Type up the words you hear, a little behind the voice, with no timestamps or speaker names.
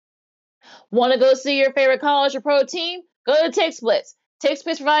Want to go see your favorite college or pro team? Go to TixSplits.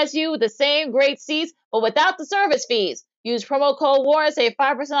 TixSplits provides you with the same great seats, but without the service fees. Use promo code WAR and save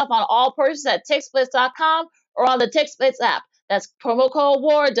 5% off on all purchases at TixSplits.com or on the TixSplits app. That's promo code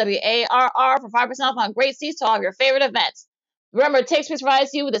WAR, WARR, for 5% off on great seats to all of your favorite events. Remember, TixSplits provides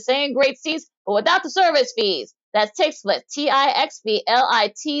you with the same great seats, but without the service fees. That's TixSplits,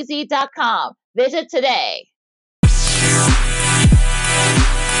 TixSplitz.com. Visit today.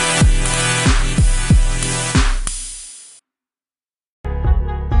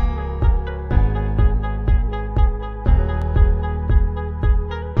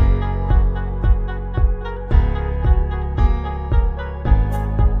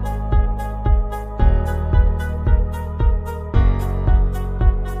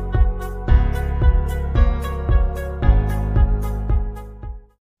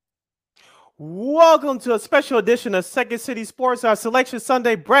 Welcome to a special edition of Second City Sports, our Selection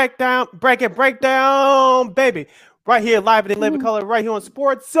Sunday breakdown, baby. Right here, live and in living color, right here on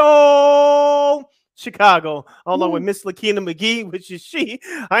Sports Zone Chicago, along with Miss Lakina McGee, which is she.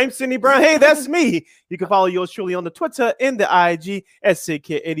 I'm Cindy Brown. Hey, that's me. You can follow yours truly on the Twitter and the IG at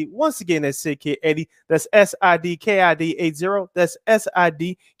SidKid80. Once again, that's SidKid80. That's SIDKID80. That's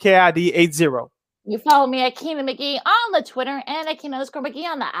SIDKID80. You follow me at Keena McGee on the Twitter and at Keena_McGee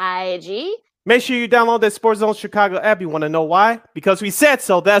on the IG. Make sure you download that Sports Zone Chicago app. You want to know why? Because we said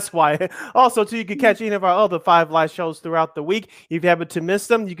so. That's why. Also, too, you can catch any of our other 5 live shows throughout the week. If you happen to miss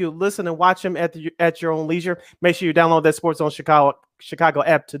them, you can listen and watch them at your own leisure. Make sure you download that Sports Zone Chicago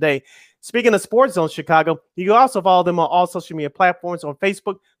app today. Speaking of Sports Zone Chicago, you can also follow them on all social media platforms on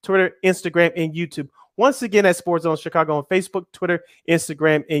Facebook, Twitter, Instagram, and YouTube. Once again, at Sports Zone Chicago on Facebook, Twitter,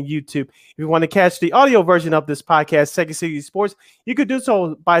 Instagram, and YouTube. If you want to catch the audio version of this podcast, Second City Sports, you can do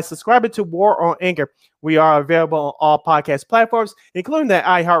so by subscribing to War on Anchor. We are available on all podcast platforms, including the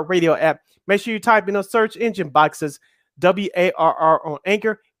iHeartRadio app. Make sure you type in the search engine boxes WARR on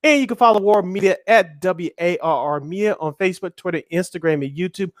Anchor, and you can follow War Media at WARR Media on Facebook, Twitter, Instagram, and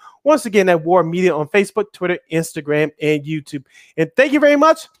YouTube. Once again, at War Media on Facebook, Twitter, Instagram, and YouTube. And thank you very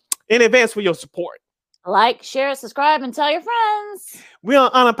much in advance for your support. Like, share, subscribe, and tell your friends. We are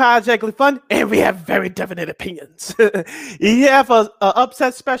unapologetically fun, and we have very definite opinions. If you have an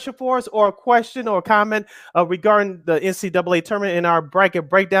upset special for us, or a question or comment regarding the NCAA tournament in our bracket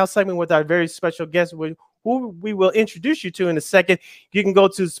breakdown segment with our very special guest, who we will introduce you to in a second, you can go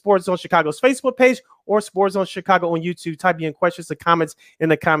to Sports Zone Chicago's Facebook page or Sports Zone Chicago on YouTube. Type in questions and comments in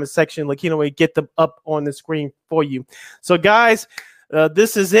the comment section. Lakina will get them up on the screen for you. So, guys,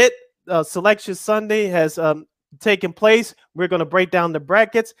 this is it. Selection Sunday has taken place. We're going to break down the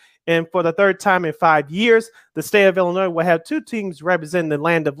brackets. And for the third time in 5 years, the state of Illinois will have 2 teams representing the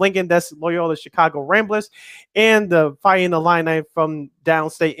land of Lincoln. That's Loyola Chicago Ramblers and the Fighting Illini from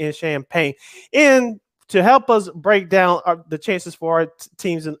downstate in Champaign. And to help us break down the chances for our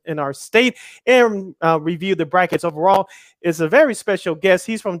teams in our state and review the brackets overall is a very special guest.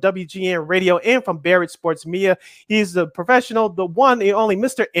 He's from WGN Radio and from Barrett Sports Media. He's the professional, the one and only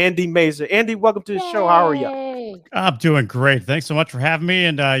Mr. Andy Mazer. Andy, welcome to the show. How are you? I'm doing great. Thanks so much for having me.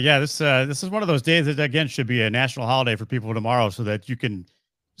 And this is one of those days that, again, should be a national holiday for people tomorrow so that you can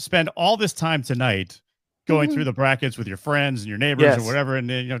spend all this time tonight going through the brackets with your friends and your neighbors or whatever, and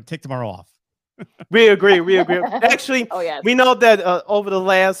then, take tomorrow off. We agree. Actually, we know that over the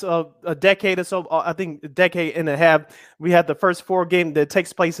last a decade or so, I think a decade and a half, we had the first 4 games that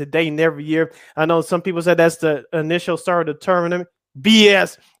takes place a day in every year. I know some people said that's the initial start of the tournament.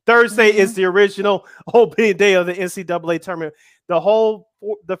 BS. Thursday is the original opening day of the NCAA tournament.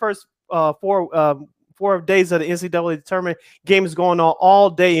 The first 4 days of the NCAA tournament games going on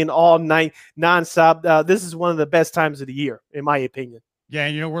all day and all night, nonstop. This is one of the best times of the year, in my opinion. Yeah,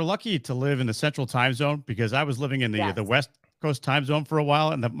 and we're lucky to live in the Central Time Zone because I was living in the West Coast time zone for a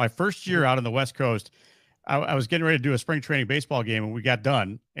while, and my first year out on the West Coast, I was getting ready to do a spring training baseball game, and we got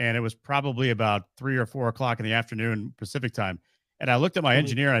done, and it was probably about 3 or 4 o'clock in the afternoon Pacific time, and I looked at my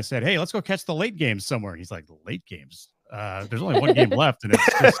engineer and I said, "Hey, let's go catch the late games somewhere." And he's like, "Late games? There's only 1 game left, and it's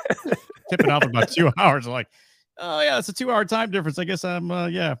just tipping off in about 2 hours." I'm like, "Oh yeah, it's a 2-hour time difference. I guess I'm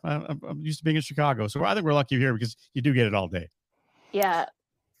used to being in Chicago, so I think we're lucky here because you do get it all day." Yeah.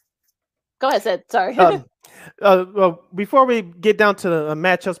 Go ahead, Sid. Sorry. Well, before we get down to the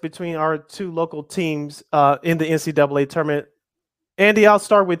matchups between our 2 local teams in the NCAA tournament, Andy, I'll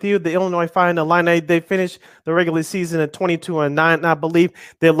start with you. The Illinois Fighting Illini, they finished the regular season at 22-9. And I believe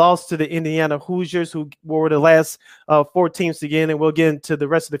they lost to the Indiana Hoosiers, who were the last 4 teams to get in, and we'll get into the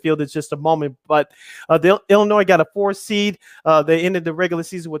rest of the field in just a moment. But the Illinois got a 4 seed. They ended the regular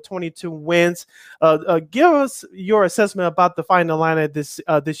season with 22 wins. Give us your assessment about the Fighting Illini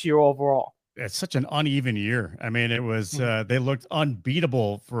this year overall. it's such an uneven year. I mean, it was they looked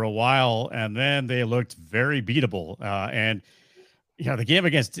unbeatable for a while, and then they looked very beatable. And the game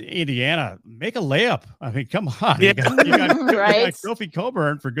against Indiana, make a layup. I mean, come on, Yeah. you got Right. Kofi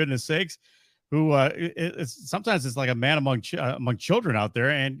Coburn, for goodness sakes, who sometimes it's like a man among children out there,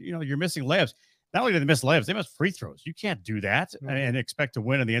 and you're missing layups. Not only do they miss layups, they miss free throws. You can't do that and expect to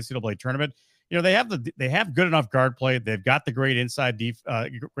win in the NCAA tournament. They have good enough guard play. They've got the great inside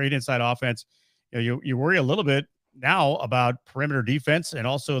great inside offense. You worry a little bit now about perimeter defense and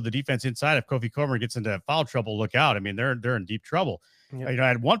also the defense inside. If Kofi Coburn gets into foul trouble, look out. I mean, they're in deep trouble. Yep.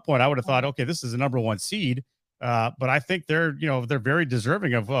 At one point I would have thought, okay, this is the number 1 seed. But I think they're very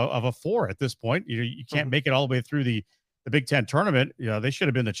deserving of a 4 at this point. You can't make it all the way through the Big Ten tournament. They should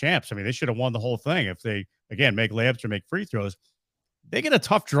have been the champs. I mean, they should have won the whole thing if they, again, make layups or make free throws. They get a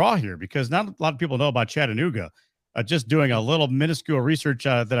tough draw here because not a lot of people know about Chattanooga. Just doing a little minuscule research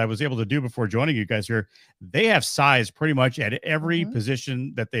that I was able to do before joining you guys here, they have size pretty much at every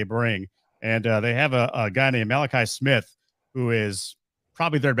position that they bring. And they have a guy named Malachi Smith, who is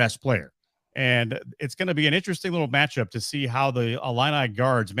probably their best player. And it's going to be an interesting little matchup to see how the Illini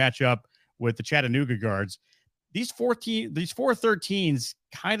guards match up with the Chattanooga guards. These 4 13s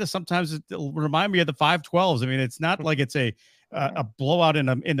kind of sometimes remind me of the 5-12s. I mean, it's not like it's a blowout in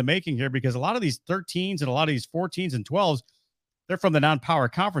the making here, because a lot of these 13s and a lot of these 14s and 12s, they're from the non-power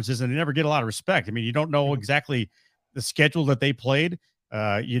conferences and they never get a lot of respect. I mean, you don't know exactly the schedule that they played.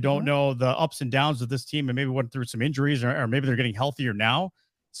 You don't know the ups and downs of this team, and maybe went through some injuries, or maybe they're getting healthier now.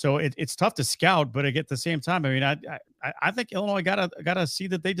 So it's tough to scout, but at the same time, I mean, I think Illinois got a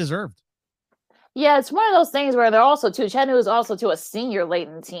seed that they deserved. Yeah, it's one of those things where they're also Chattanooga is also a senior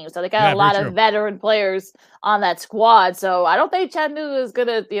laden team, so they got a lot of veteran players on that squad. So I don't think Chattanooga is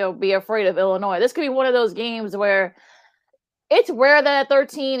gonna be afraid of Illinois. This could be one of those games where it's rare that a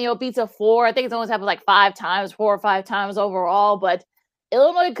 13 beats a 4. I think it's only happened like 5 times, 4 or 5 times overall, but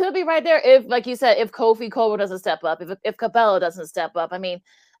Illinois could be right there if, like you said, if Kofi Coburn doesn't step up, if Capella doesn't step up. I mean,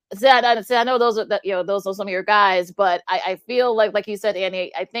 I know those are those are some of your guys, but I feel like you said,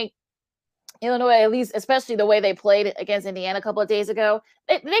 Andy, I think Illinois, at least, especially the way they played against Indiana a couple of days ago,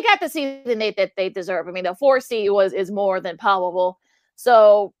 they got the season that they deserve. I mean, the 4 seed is more than palpable.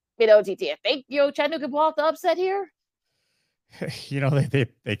 So, do you think Chattanooga can pull off the upset here?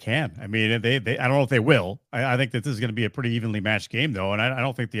 They can. I mean, they I don't know if they will. I think that this is going to be a pretty evenly matched game, though, and I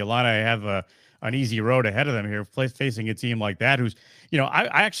don't think the Illini have an easy road ahead of them here, facing a team like that. Who's, I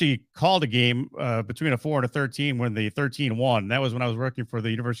actually called a game between a 4 and a 13 when the 13 won. That was when I was working for the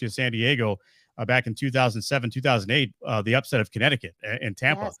University of San Diego back in 2007, 2008. The upset of Connecticut in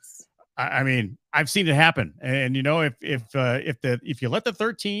Tampa. Yes. I mean, I've seen it happen, and if you let the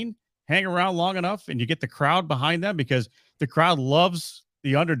 13 hang around long enough and you get the crowd behind them, because the crowd loves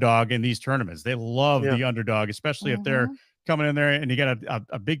the underdog in these tournaments. They love the underdog, especially if they're coming in there and you get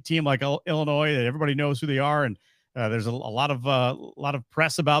a big team like Illinois that everybody knows who they are, and there's a lot of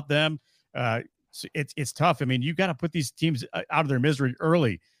press about them. So it's tough. I mean, you got to put these teams out of their misery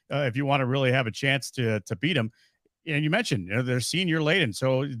early if you want to really have a chance to beat them. And you mentioned they're senior laden,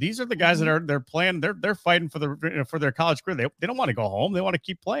 so these are the guys that they're playing. They're fighting for their college career. They don't want to go home. They want to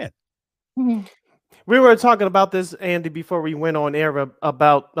keep playing. We were talking about this, Andy, before we went on air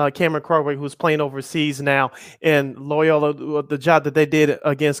about Cameron Crowley, who's playing overseas now, and Loyola, the job that they did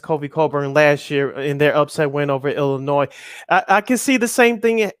against Kofi Coburn last year in their upset win over Illinois. I can see the same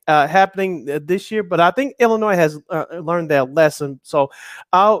thing happening this year, but I think Illinois has learned that lesson. So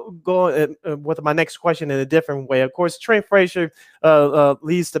I'll go with my next question in a different way. Of course, Trent Frazier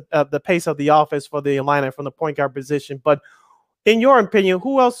leads the pace of the offense for the Illini from the point guard position, but in your opinion,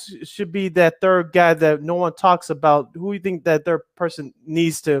 who else should be that third guy that no one talks about? Who do you think that third person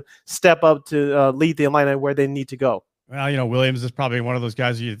needs to step up to lead the Illini where they need to go? Well, Williams is probably one of those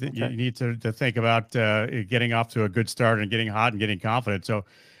guys you need to think about getting off to a good start and getting hot and getting confident. So,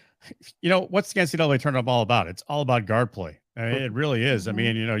 what's the NCAA tournament all about? It's all about guard play. I mean, it really is. I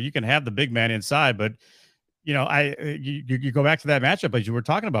mean, you can have the big man inside, but you go back to that matchup as you were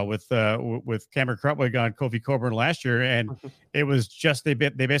talking about with Cameron Krutwig on Kofi Coburn last year, and it was just they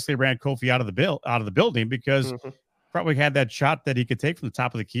basically ran Kofi out of the building because Krutwig had that shot that he could take from the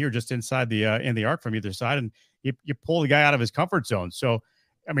top of the key or just inside the in the arc from either side, and you pull the guy out of his comfort zone. So,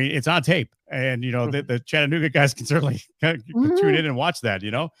 I mean, it's on tape, and the Chattanooga guys can certainly tune in and watch that,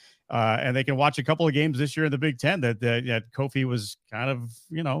 and they can watch a couple of games this year in the Big Ten that Kofi was kind of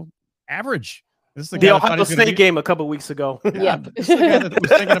average. This is the Ohio State game a couple of weeks ago. Yeah. This is the guy that was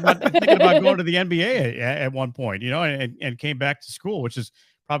thinking about going to the NBA at one point, and came back to school, which is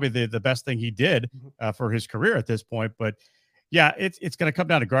probably the best thing he did for his career at this point. But Yeah, it's going to come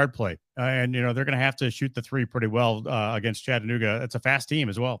down to guard play, and they're going to have to shoot the three pretty well against Chattanooga. It's a fast team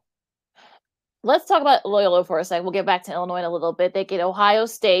as well. Let's talk about Loyola for a sec. We'll get back to Illinois in a little bit. They get Ohio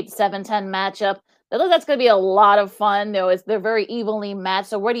State 7-10 matchup. That's going to be a lot of fun. They're very evenly matched.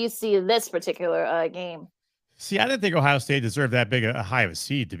 So where do you see this particular game? See, I didn't think Ohio State deserved that big a high of a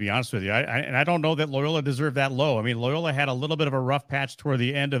seed, to be honest with you. And I don't know that Loyola deserved that low. I mean, Loyola had a little bit of a rough patch toward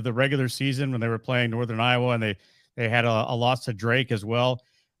the end of the regular season when they were playing Northern Iowa, and they had a loss to Drake as well.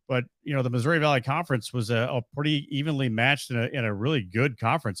 But, the Missouri Valley Conference was a pretty evenly matched in a really good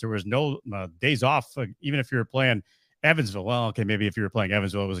conference. There was no days off, even if you were playing Evansville. Well, okay, maybe if you were playing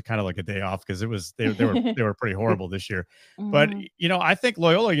Evansville, it was kind of like a day off because they were pretty horrible this year. But, I think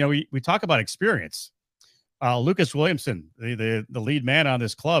Loyola, we talk about experience. Lucas Williamson, the lead man on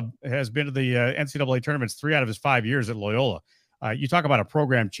this club, has been to the NCAA tournaments 3 out of his 5 years at Loyola. You talk about a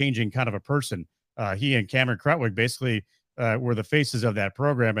program-changing kind of a person. He and Cameron Krutwig basically were the faces of that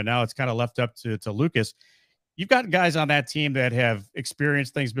program, and now it's kind of left up to Lucas. You've got guys on that team that have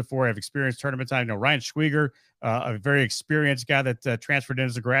experienced things before, have experienced tournament time. Ryan Schwieger, a very experienced guy that transferred in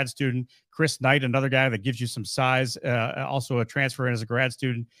as a grad student. Chris Knight, another guy that gives you some size, also a transfer in as a grad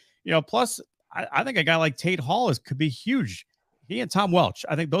student. Plus, I think a guy like Tate Hall could be huge. He and Tom Welch,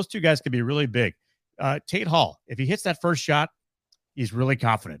 I think those two guys could be really big. Tate Hall, if he hits that first shot, he's really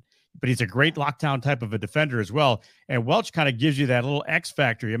confident. But he's a great lockdown type of a defender as well. And Welch kind of gives you that little X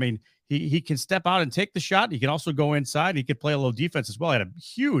factor. I mean, he can step out and take the shot. He can also go inside. He could play a little defense as well. He had a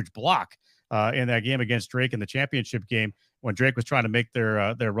huge block in that game against Drake in the championship game when Drake was trying to make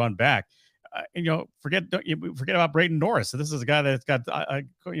their run back. And forget about Braden Norris. So this is a guy that's got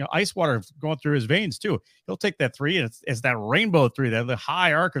ice water going through his veins too. He'll take that three, and it's that rainbow three, that the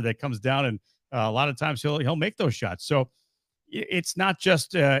high arcer that comes down, and a lot of times he'll make those shots. So it's not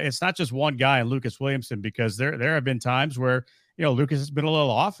just one guy in Lucas Williamson, because there have been times where Lucas has been a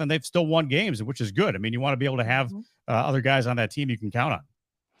little off, and they've still won games, which is good. I mean, you want to be able to have other guys on that team you can count on.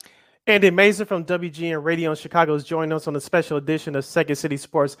 Andy Mason from WGN Radio in Chicago is joining us on a special edition of Second City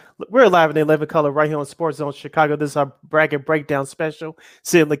Sports. We're live in 11 color right here on Sports Zone Chicago. This is our bracket breakdown special.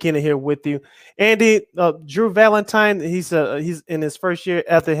 Sid McKenna here with you. Andy, Drew Valentine, he's in his first year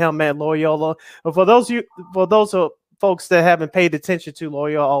at the helm at Loyola. For those folks that haven't paid attention to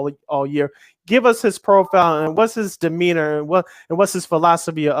Loyola all year, give us his profile and what's his demeanor and what's his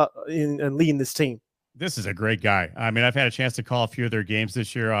philosophy in leading this team. This is a great guy. I mean, I've had a chance to call a few of their games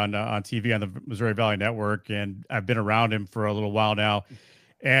this year on TV on the Missouri Valley Network, and I've been around him for a little while now.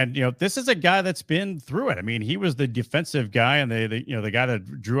 And this is a guy that's been through it. I mean, he was the defensive guy, and the guy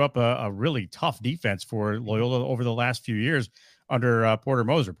that drew up a really tough defense for Loyola over the last few years under Porter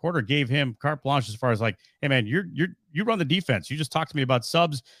Moser. Porter gave him carte blanche as far as like, hey man, you run the defense. You just talk to me about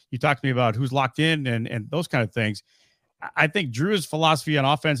subs. You talk to me about who's locked in and those kind of things. I think Drew's philosophy on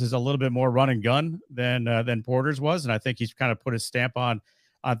offense is a little bit more run and gun than Porter's was, and I think he's kind of put his stamp on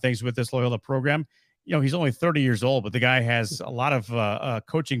things with this Loyola program. He's only 30 years old, but the guy has a lot of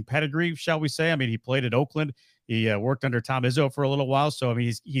coaching pedigree, shall we say. I mean, he played at Oakland. He worked under Tom Izzo for a little while, so I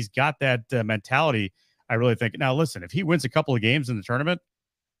mean, he's got that mentality. I really think. Now, listen, if he wins a couple of games in the tournament,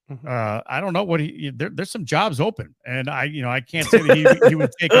 I don't know what there's some jobs open, and I can't say that he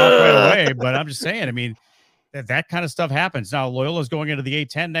would take off right away, but I'm just saying. I mean, that kind of stuff happens. Now, Loyola's going into the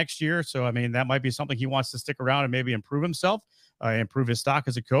A-10 next year, so, I mean, that might be something he wants to stick around and maybe improve himself, improve his stock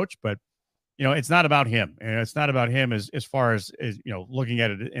as a coach. But, it's not about him. And it's not about him as far as looking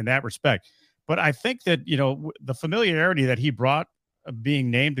at it in that respect. But I think that, the familiarity that he brought being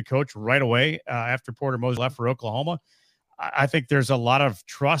named the coach right away after Porter Moser left for Oklahoma, I think there's a lot of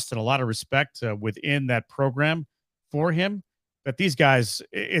trust and a lot of respect within that program for him. But these guys,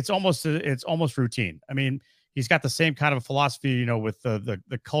 it's almost routine. I mean, he's got the same kind of philosophy, with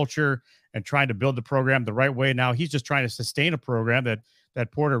the culture and trying to build the program the right way. Now he's just trying to sustain a program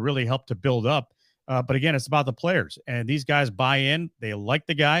that Porter really helped to build up. But again, it's about the players, and these guys buy in. They like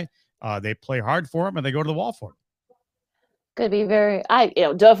the guy. They play hard for him, and they go to the wall for him. Could be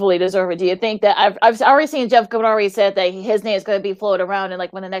definitely deserve it. Do you think that I've already seen Jeff Goodman already said that his name is going to be floated around in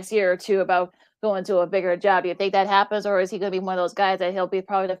like when the next year or two about going to a bigger job? Do you think that happens, or is he going to be one of those guys that he'll be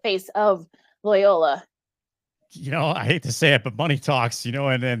probably the face of Loyola? I hate to say it, but money talks,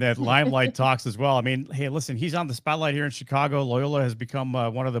 and that limelight talks as well. I mean, hey, listen, he's on the spotlight here in Chicago. Loyola has become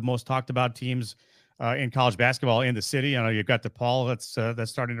one of the most talked about teams in college basketball in the city. I know you've got DePaul that's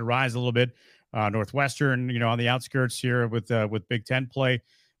starting to rise a little bit. Northwestern, on the outskirts here with Big Ten play.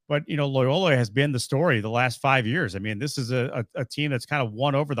 But, Loyola has been the story the last 5 years. I mean, this is a team that's kind of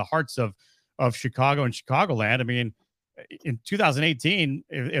won over the hearts of Chicago and Chicagoland. I mean, in 2018,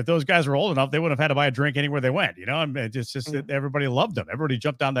 if those guys were old enough, they wouldn't have had to buy a drink anywhere they went. You know, I mean, it's just everybody loved them. Everybody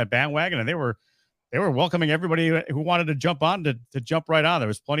jumped on that bandwagon, and they were welcoming everybody who wanted to jump on to jump right on. There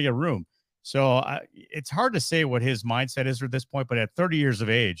was plenty of room. So it's hard to say what his mindset is at this point. But at 30 years of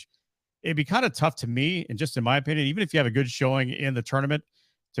age, it'd be kind of tough to me, and just in my opinion, even if you have a good showing in the tournament,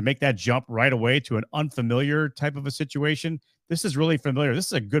 to make that jump right away to an unfamiliar type of a situation. This is really familiar. This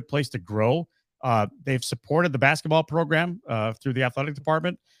is a good place to grow. They've supported the basketball program through the athletic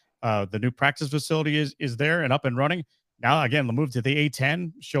department. The new practice facility is there and up and running. Now, again, the move to the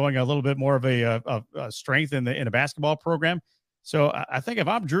A10, showing a little bit more of a strength in a basketball program. So I think if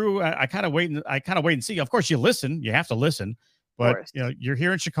I'm Drew, I kind of wait and see. Of course, you listen. You have to listen. But you're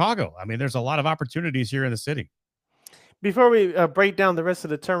here in Chicago. I mean, there's a lot of opportunities here in the city. Before we break down the rest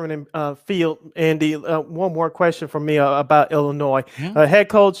of the tournament field, Andy, one more question from me about Illinois. Head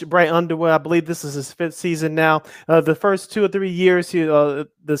coach Brad Underwood, I believe this is his 5th season now. The first 2 or 3 years, the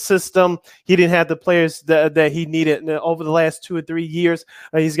system, he didn't have the players that he needed. And over the last 2 or 3 years,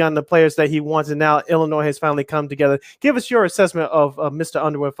 he's gotten the players that he wants, and now Illinois has finally come together. Give us your assessment of Mr.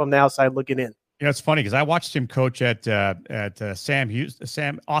 Underwood from the outside looking in. You know, it's funny because I watched him coach at Stephen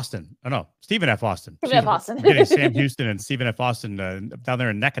F. Austin. Stephen F. Austin. Sam Houston and Stephen F. Austin down there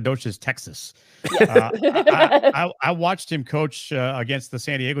in Nacogdoches, Texas. I watched him coach against the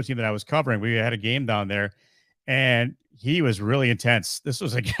San Diego team that I was covering. We had a game down there, and he was really intense. This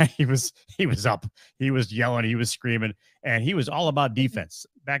was a guy, he was up. He was yelling. He was screaming, and he was all about defense.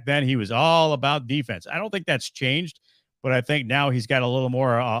 Back then, he was all about defense. I don't think that's changed. But I think now he's got a little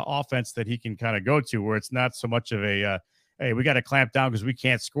more offense that he can kind of go to, where it's not so much of a, hey, we got to clamp down because we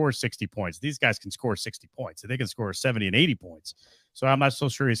can't score 60 points. These guys can score 60 points. They can score 70 and 80 points. So I'm not so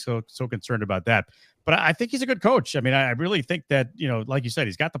sure he's so concerned about that. But I think he's a good coach. I mean, I really think that, like you said,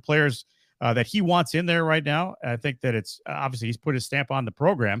 he's got the players that he wants in there right now. I think that it's obviously he's put his stamp on the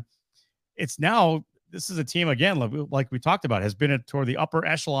program. It's now, this is a team, again, like we talked about, has been toward the upper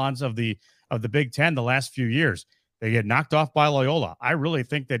echelons of the Big Ten the last few years. They get knocked off by Loyola. I really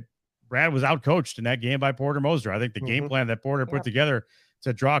think that Brad was outcoached in that game by Porter Moser. I think the game plan that Porter put together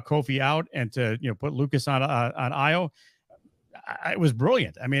to draw Kofi out and to put Lucas on Ayo, it was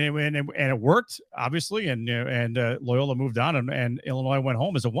brilliant. I mean, it worked obviously, and Loyola moved on, and Illinois went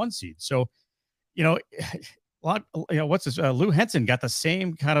home as a 1 seed. So, what's this? Lou Henson got the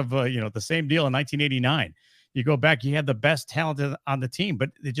same kind of the same deal in 1989. You go back, you had the best talent on the team, but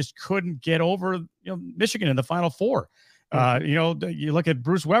they just couldn't get over Michigan in the Final Four. You look at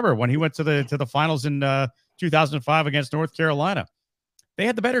Bruce Weber when he went to the finals in 2005 against North Carolina. They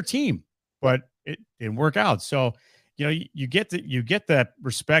had the better team, but it didn't work out. So you get that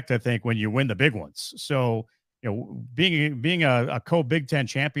respect, I think, when you win the big ones. So being a co-Big Ten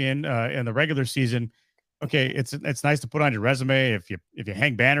champion in the regular season. Okay, it's nice to put on your resume if you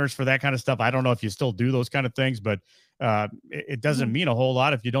hang banners for that kind of stuff. I don't know if you still do those kind of things, but it doesn't mean a whole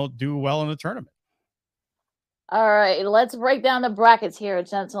lot if you don't do well in the tournament. All right, let's break down the brackets here,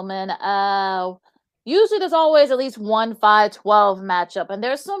 gentlemen. Usually there's always at least one 5-12 matchup, and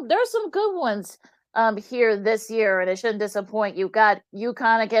there's some good ones here this year, and it shouldn't disappoint. You got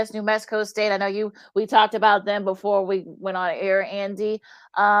UConn against New Mexico State. I know we talked about them before we went on air, Andy.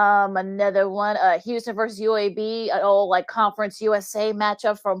 Another one, Houston versus UAB, an old Conference USA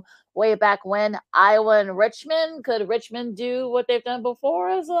matchup from way back when. Iowa and Richmond. Could Richmond do what they've done before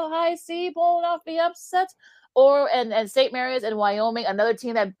as a high seed, pulling off the upset? And St. Mary's and Wyoming, another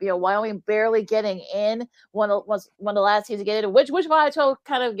team that Wyoming barely getting in, one of the last teams to get in. Which Pac-12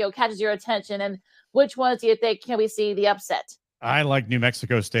 kind of catches your attention, and which ones do you think can we see the upset? I like New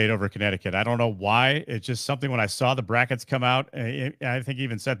Mexico State over Connecticut. I don't know why. It's just something when I saw the brackets come out. I think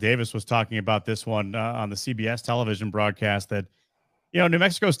even Seth Davis was talking about this one on the CBS television broadcast that, New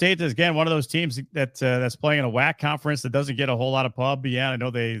Mexico State is, again, one of those teams that's playing in a WAC conference that doesn't get a whole lot of pub. Yeah, I know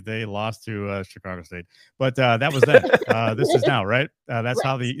they lost to Chicago State, but that was then. This is now, right? That's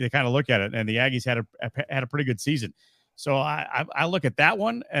how they kind of look at it. And the Aggies had a pretty good season. So I look at that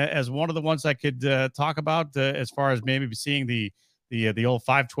one as one of the ones I could talk about as far as maybe seeing the old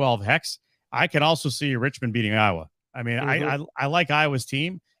 5-12 hex. I can also see Richmond beating Iowa. I mean, I like Iowa's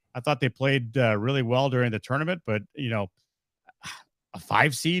team. I thought they played really well during the tournament, but a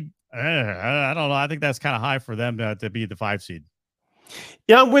 5 seed, I don't know. I think that's kind of high for them to be the 5 seed.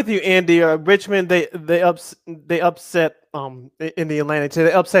 Yeah, I'm with you, Andy. Richmond, they upset in the Atlantic 10.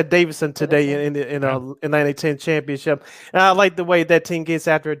 They upset Davidson today in the Atlantic 10 championship. And I like the way that team gets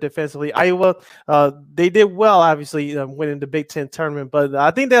after it defensively. Iowa, they did well, obviously, winning the Big Ten tournament, but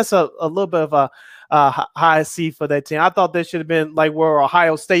I think that's a little bit of a high seed for that team. I thought they should have been like where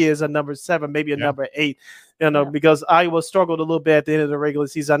Ohio State is, a number 7, maybe a number 8. Because Iowa struggled a little bit at the end of the regular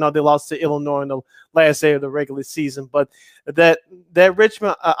season. I know they lost to Illinois in the last day of the regular season, but that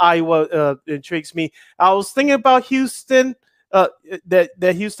Richmond Iowa intrigues me. I was thinking about Houston, that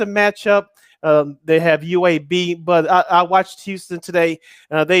Houston matchup. They have UAB, but I watched Houston today.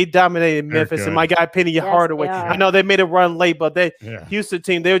 They dominated Memphis, and my guy Penny Hardaway. I know they made a run late, but Houston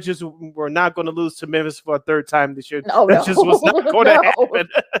team, they were not going to lose to Memphis for a third time this year. That just was not going to happen.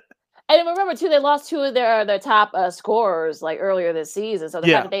 And remember, too, they lost 2 of their top scorers like earlier this season. So the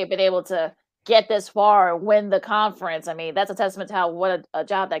fact that they've been able to get this far and win the conference, I mean, that's a testament to what a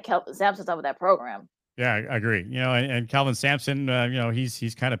job that Kelvin Sampson's done with that program. Yeah, I agree. And Kelvin Sampson,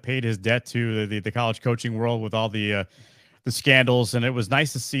 he's kind of paid his debt to the college coaching world with all the scandals, and it was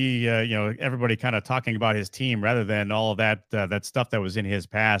nice to see everybody kind of talking about his team rather than all of that stuff that was in his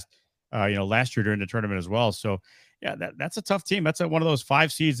past. Last year during the tournament as well. So. Yeah, that's a tough team. That's one of those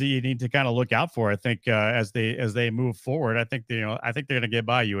 5 seeds that you need to kind of look out for. I think as they move forward, I think they're going to get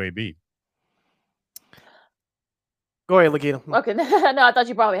by UAB. Go ahead, Lakina. Okay, no, I thought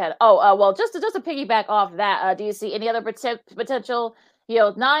you probably had. Well, just to piggyback off that, do you see any other potential?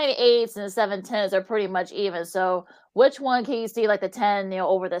 9-8s and 7-10s are pretty much even. So, which one can you see like the 10,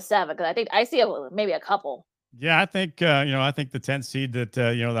 over the 7? Because I think I see maybe a couple. Yeah, I think I think the 10 seed that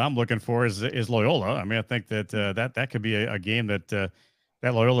that I'm looking for is Loyola. I mean, I think that that could be a game that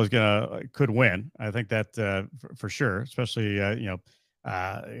Loyola could win. I think that for sure, especially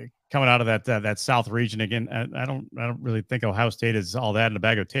coming out of that South region again. I don't really think Ohio State is all that in a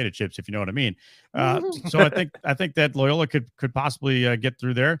bag of potato chips, if you know what I mean. So I think that Loyola could possibly get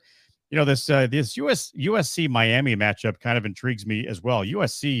through there. This USC Miami matchup kind of intrigues me as well.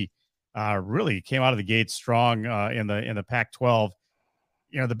 USC. Really came out of the gate strong in the Pac-12.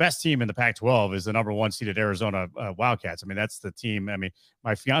 The best team in the Pac-12 is the number 1 seeded Arizona Wildcats. I mean, that's the team. I mean,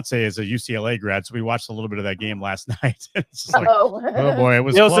 my fiance is a UCLA grad, so we watched a little bit of that game last night. It's just like, oh boy, it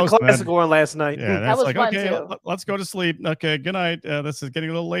was close, a classic one last night. Yeah, that's like, okay, let's go to sleep. Okay, good night. This is getting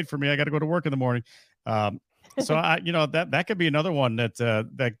a little late for me. I got to go to work in the morning. So that could be another one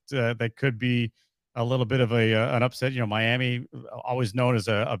that could be a little bit of an upset. Miami, always known as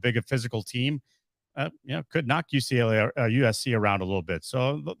a big physical team, could knock UCLA or USC around a little bit.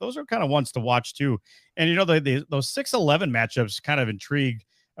 So those are kind of ones to watch too. And those 6-11 matchups kind of intrigue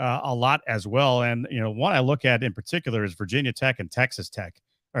a lot as well. And one I look at in particular is Virginia Tech and Texas Tech,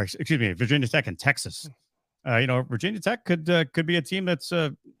 or excuse me, Virginia Tech and Texas. Virginia Tech could be a team that's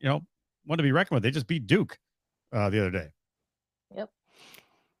one to be reckoned with. They just beat Duke the other day. Yep.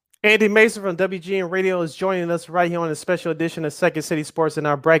 Andy Mason from WGN Radio is joining us right here on a special edition of Second City Sports in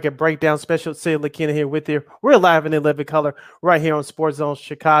our bracket breakdown. Special Sid Lakina here with you. We're live in 11 color right here on Sports Zone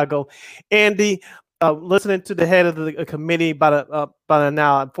Chicago. Andy, listening to the head of the committee about an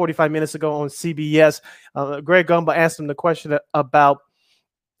hour, 45 minutes ago on CBS, Greg Gumbel asked him the question about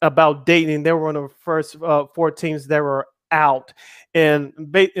Dayton. They were one of the first 4 teams that were out, and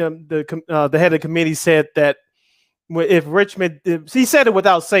the head of the committee said that if Richmond, he said it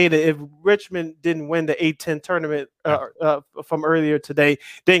without saying it, if Richmond didn't win the A-10 tournament from earlier today,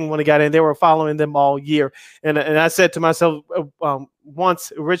 they didn't want to get in. They were following them all year. And I said to myself,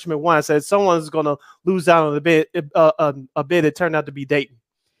 once Richmond won, I said, someone's going to lose out on a bid. It turned out to be Dayton.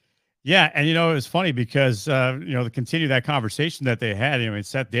 Yeah, and it was funny because to continue that conversation that they had,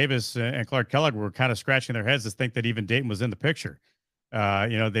 Seth Davis and Clark Kellogg were kind of scratching their heads to think that even Dayton was in the picture.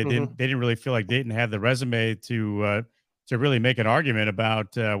 They didn't really feel like Dayton had the resume to really make an argument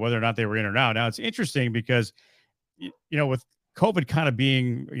about whether or not they were in or out. Now it's interesting because with COVID kind of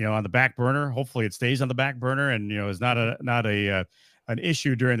being on the back burner, hopefully it stays on the back burner and is not an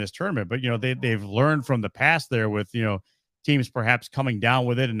issue during this tournament. But they've learned from the past there with teams perhaps coming down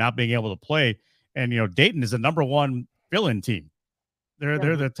with it and not being able to play. And Dayton is the number 1 fill-in team.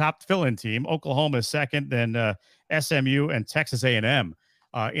 They're the top fill-in team. Oklahoma is second, then SMU and Texas A&M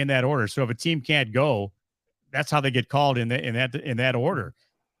in that order. So if a team can't go, that's how they get called in that order.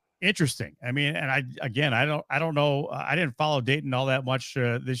 Interesting. I mean, and I don't know. I didn't follow Dayton all that much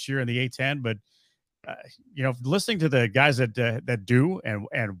this year in the A-10, but listening to the guys that do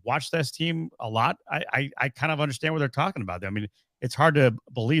and watch this team a lot, I kind of understand what they're talking about. I mean, it's hard to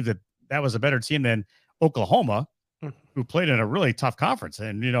believe that was a better team than Oklahoma, who played in a really tough conference.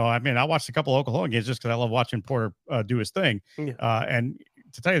 And, I watched a couple of Oklahoma games just because I love watching Porter do his thing. And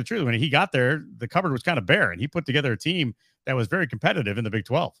to tell you the truth, when he got there, the cupboard was kind of bare, and he put together a team that was very competitive in the Big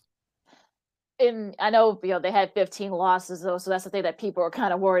 12. And I know, they had 15 losses though, so that's the thing that people are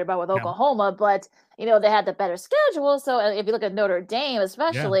kind of worried about with Oklahoma. But they had the better schedule. So if you look at Notre Dame,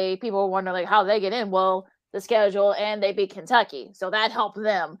 especially, people were wondering like how they get in. Well, the schedule, and they beat Kentucky, so that helped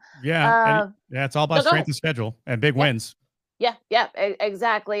them. Yeah, it's all about strength of schedule and big wins. Yeah,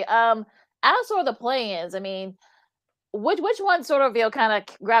 exactly. As for the play-ins, I mean, which one sort of kind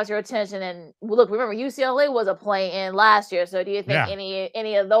of grabs your attention? And look, remember UCLA was a play-in last year, so do you think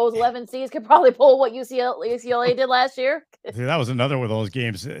any of those 11 seeds could probably pull what UCLA did last year? See, that was another one of those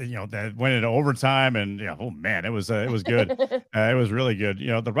games, that went into overtime, and oh man, it was good. It was really good.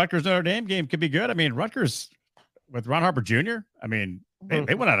 The Rutgers Notre Dame game could be good. I mean, Rutgers with Ron Harper Jr. I mean,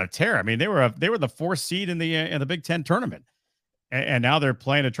 they went on a tear. I mean, they were the 4th seed in the Big Ten tournament. And now they're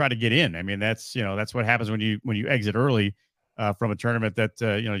playing to try to get in. I mean, that's what happens when you exit early from a tournament that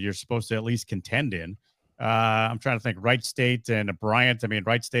you're supposed to at least contend in. I'm trying to think. Wright State and Bryant. I mean,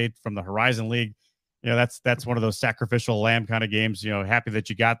 Wright State from the Horizon League. That's one of those sacrificial lamb kind of games. Happy that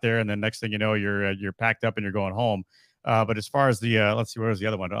you got there, and then next thing you know, you're packed up and you're going home. But as far as the let's see, where's the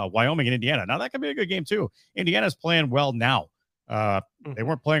other one? Wyoming and Indiana. Now that could be a good game too. Indiana's playing well now. They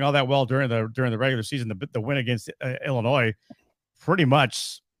weren't playing all that well during the regular season. The win against Illinois pretty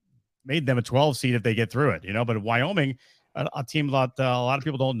much made them a 12 seed if they get through it, but Wyoming, a team that a lot of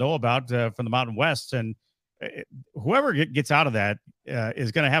people don't know about from the Mountain West, and whoever gets out of that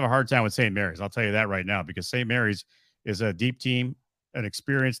is going to have a hard time with St. Mary's. I'll tell you that right now, because St. Mary's is a deep team, an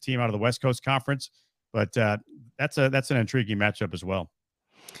experienced team out of the West Coast Conference, but that's an intriguing matchup as well.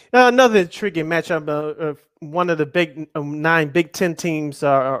 Another intriguing matchup. One of the big 9 Big Ten teams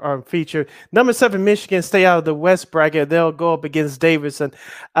are featured. Number 7 Michigan stay out of the West bracket. They'll go up against Davidson.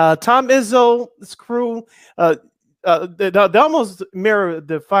 Tom Izzo's crew. They almost mirror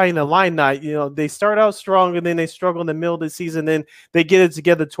the Fighting Illini. They start out strong and then they struggle in the middle of the season. Then they get it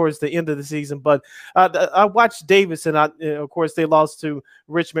together towards the end of the season. But I watched Davidson. Of course, they lost to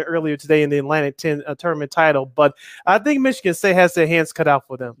Richmond earlier today in the Atlantic 10 tournament title. But I think Michigan State has their hands cut out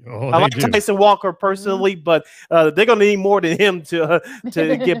for them. I like Tyson Walker personally, but they're going to need more than him to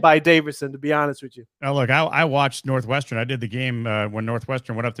get by Davidson, to be honest with you. Now, look, I watched Northwestern. I did the game when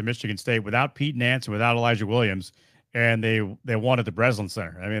Northwestern went up to Michigan State without Pete Nance and without Elijah Williams. And they won at the Breslin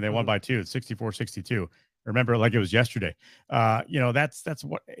Center. I mean, they won by 2, 64-62. Remember it like it was yesterday. That's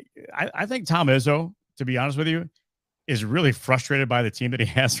what I think. Tom Izzo, to be honest with you, is really frustrated by the team that he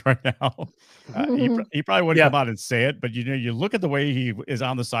has right now. He probably wouldn't come out and say it, but you look at the way he is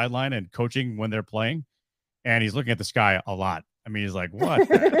on the sideline and coaching when they're playing, and he's looking at the sky a lot. I mean, he's like, what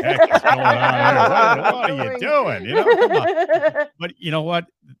the heck is going on here? What are you doing? Come on. But you know what?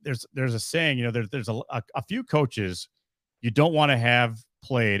 There's a saying, there's a few coaches you don't want to have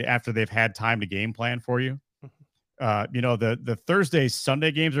played after they've had time to game plan for you. The Thursday,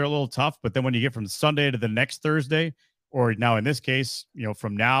 Sunday games are a little tough, but then when you get from Sunday to the next Thursday, or now in this case,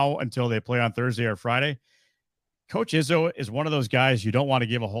 from now until they play on Thursday or Friday, Coach Izzo is one of those guys you don't want to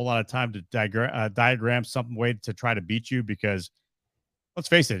give a whole lot of time to diagram some way to try to beat you, because let's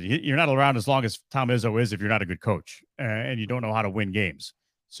face it, you're not around as long as Tom Izzo is if you're not a good coach and you don't know how to win games.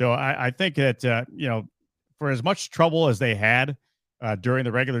 So I think that, for as much trouble as they had during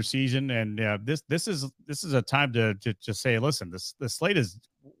the regular season, and this is a time to say, listen, the slate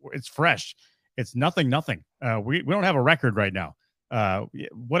it's fresh. It's nothing. We don't have a record right now.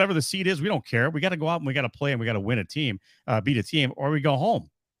 Whatever the seed is, we don't care. We got to go out and we got to play and we got to win a team, beat a team, or we go home.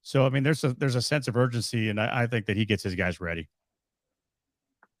 So, I mean, there's a sense of urgency, and I think that he gets his guys ready.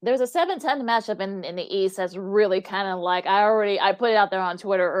 There's a 7-10 matchup in the East that's really kind of like, I put it out there on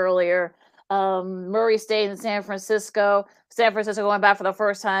Twitter earlier. Murray State and San Francisco. San Francisco going back for the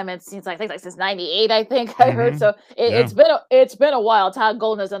first time. It seems like since '98, I think I heard. So it's been a while. Todd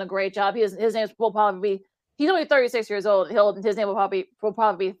Golden has done a great job. His name will probably be. He's only 36 years old. His name will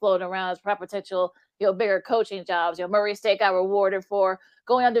probably be floating around as potential, bigger coaching jobs. Murray State got rewarded for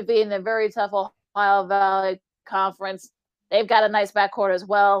going undefeated in a very tough Ohio Valley Conference. They've got a nice backcourt as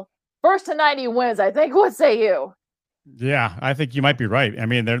well. First to 90 wins, I think. What say you? Yeah, I think you might be right. I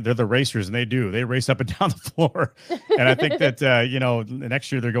mean, they're the racers, and they race up and down the floor. And I think that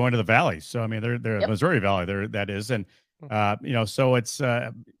next year they're going to the Valley. So I mean, they're Missouri Valley. That is, and so it's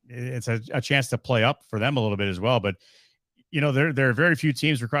a chance to play up for them a little bit as well. But there are very few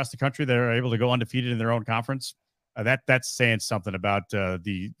teams across the country that are able to go undefeated in their own conference. That's saying something about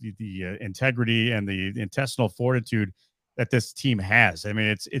the integrity and the intestinal fortitude that this team has. I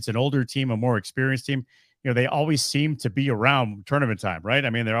mean, it's an older team, a more experienced team. They always seem to be around tournament time, right?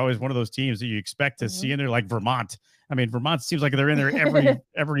 I mean, they're always one of those teams that you expect to see in there, like Vermont. I mean, Vermont seems like they're in there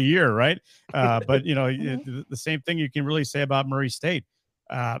every year, right? But the same thing you can really say about Murray State.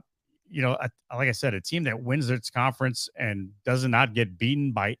 Like I said, a team that wins its conference and does not get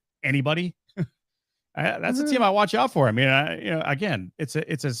beaten by anybody. That's a team I watch out for. I mean, again, it's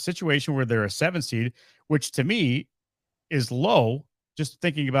a situation where they're a 7 seed, which to me is low. Just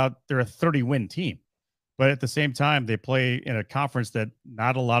thinking about they're a 30-win team, but at the same time, they play in a conference that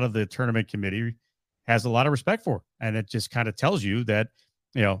not a lot of the tournament committee has a lot of respect for, and it just kind of tells you that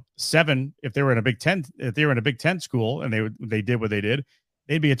 7. If they were in a Big Ten school and they did what they did,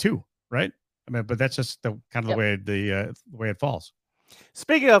 they'd be a 2, right? I mean, but that's just the kind of the way it falls.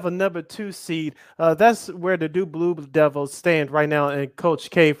 Speaking of a number 2 seed, that's where the Duke Blue Devils stand right now. And Coach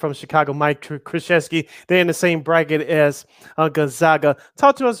K from Chicago, Mike Krzyzewski, they're in the same bracket as Gonzaga.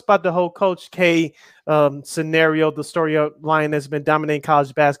 Talk to us about the whole Coach K scenario, the storyline that's been dominating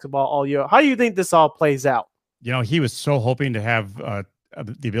college basketball all year. How do you think this all plays out? He was so hoping to have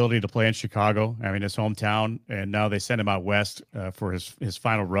the ability to play in Chicago, I mean, his hometown, and now they send him out west for his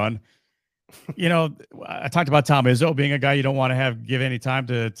final run. I talked about Tom Izzo being a guy you don't want to give any time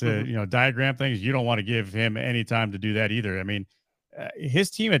to diagram things. You don't want to give him any time to do that either. I mean,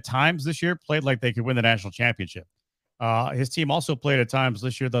 his team at times this year played like they could win the national championship. His team also played at times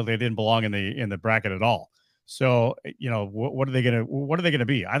this year though they didn't belong in the bracket at all. So, what are they gonna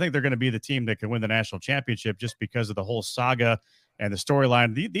be? I think they're gonna be the team that can win the national championship just because of the whole saga and the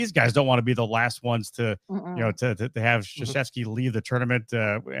storyline. These guys don't want to be the last ones to have Krzyzewski leave the tournament,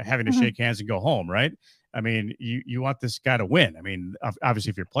 having to shake hands and go home, right? I mean, you want this guy to win. I mean,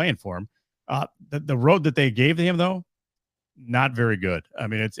 obviously, if you're playing for him, the road that they gave him though, not very good. I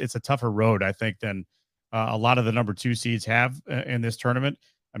mean, it's a tougher road, I think, than a lot of the number 2 seeds have in this tournament.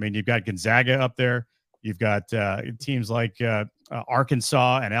 I mean, you've got Gonzaga up there. You've got teams like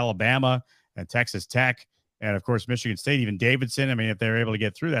Arkansas and Alabama and Texas Tech. And of course, Michigan State, even Davidson. I mean, if they're able to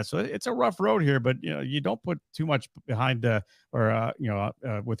get through that, so it's a rough road here. But you don't put too much behind,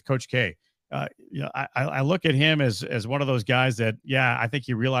 with Coach K. I look at him as one of those guys that, I think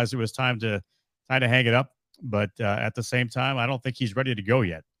he realized it was time to hang it up. But at the same time, I don't think he's ready to go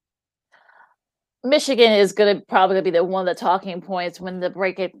yet. Michigan is probably gonna be one of the talking points when to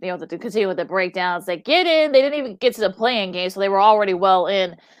continue with the breakdowns. They get in, they didn't even get to the playing game, so they were already well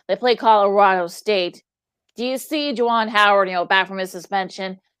in. They play Colorado State. Do you see Juwan Howard, back from his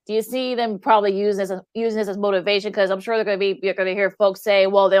suspension? Do you see them probably using this as motivation? Because I'm sure you're going to hear folks say,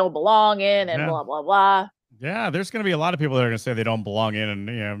 well, they don't belong in and blah, blah, blah. Yeah, there's going to be a lot of people that are going to say they don't belong in.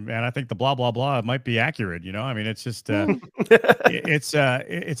 And I think the blah, blah, blah might be accurate. I mean, it's just it's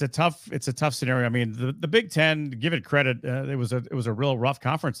a tough scenario. I mean, the Big Ten, give it credit, it was a real rough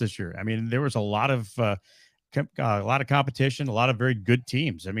conference this year. I mean, there was a lot of competition, a lot of very good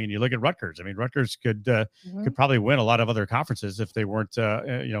teams. I mean, you look at Rutgers. I mean, Rutgers could probably win a lot of other conferences if they weren't,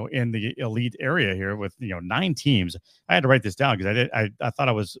 in the elite area here with 9 teams. I had to write this down because I thought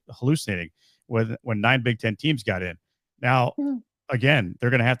I was hallucinating when 9 Big Ten teams got in. Now, again, they're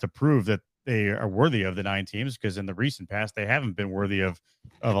going to have to prove that they are worthy of the 9 teams because in the recent past they haven't been worthy of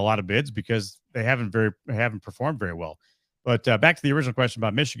a lot of bids because they haven't performed very well. But back to the original question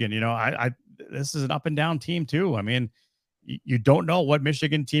about Michigan, this is an up and down team too. I mean, you don't know what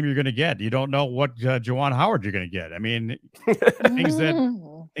Michigan team you're going to get. You don't know what Juwan Howard you're going to get. I mean, things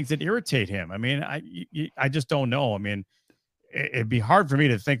that irritate him. I mean, I just don't know. I mean, it'd be hard for me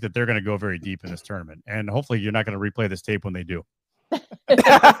to think that they're going to go very deep in this tournament. And hopefully you're not going to replay this tape when they do.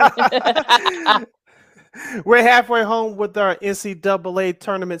 We're halfway home with our NCAA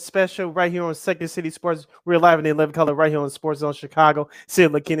tournament special right here on Second City Sports. We're live in the 11 color right here on Sports Zone Chicago.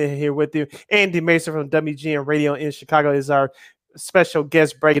 Sid McKinnon here with you. Andy Mason from WGN Radio in Chicago is our special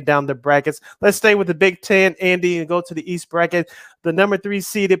guest breaking down the brackets. Let's stay with the Big Ten, Andy, and go to the East bracket. The number 3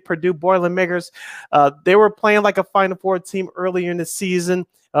 seeded Purdue Boilermakers, they were playing like a Final Four team earlier in the season.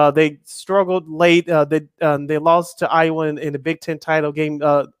 They struggled late. They lost to Iowa in the Big Ten title game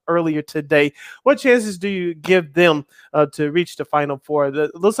earlier today. What chances do you give them to reach the Final Four?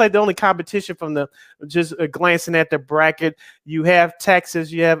 It looks like the only competition from just glancing at the bracket, you have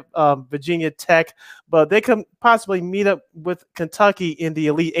Texas, you have Virginia Tech, but they can possibly meet up with Kentucky in the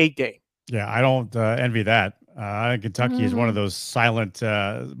Elite 8 game. Yeah, I don't envy that. Kentucky is one of those silent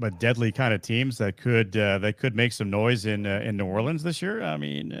but deadly kind of teams that could make some noise in New Orleans this year. I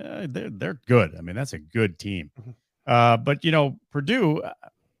mean, they're good. I mean, that's a good team. But Purdue.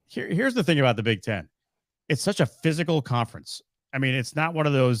 Here's the thing about the Big Ten. It's such a physical conference. I mean, it's not one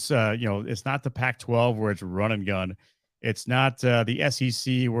of those. It's not the Pac-12 where it's run and gun. It's not the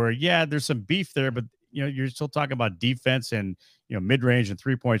SEC where there's some beef there, but you're still talking about defense and mid-range and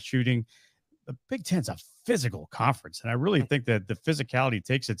 3-point shooting. The Big Ten's a physical conference. And I really think that the physicality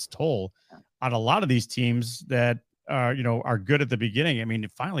takes its toll on a lot of these teams that are good at the beginning. I mean,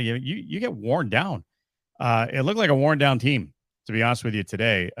 finally you get worn down. It looked like a worn down team, to be honest with you,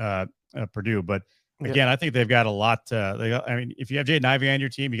 today, Purdue. But again, I think they've got a lot. If you have Jaden Ivey on your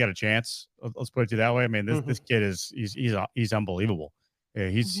team, you got a chance. Let's put it to you that way. I mean, this kid he's unbelievable.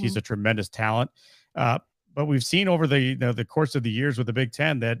 He's a tremendous talent. But we've seen over the course of the years with the Big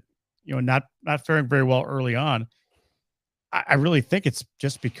Ten that not faring very well early on. I really think it's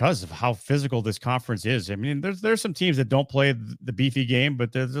just because of how physical this conference is. I mean, there's some teams that don't play the beefy game,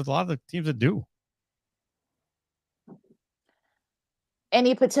 but there's a lot of the teams that do.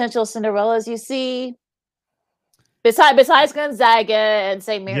 Any potential Cinderellas you see besides Gonzaga and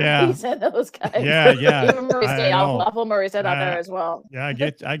St. Mary's and those guys? Yeah. Even Murray State, I'll put Murray State out there as well. Yeah,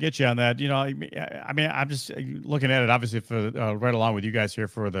 I get you on that. I mean, I'm just looking at it obviously for right along with you guys here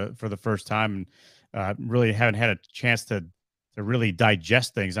for the first time, and really haven't had a chance to really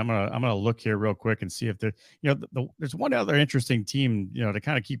digest things. I'm gonna look here real quick and see if there's one other interesting team to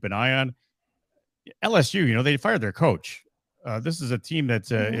kind of keep an eye on. LSU, they fired their coach. This is a team that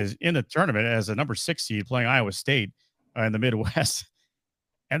is in the tournament as a number 6 seed playing Iowa State in the Midwest,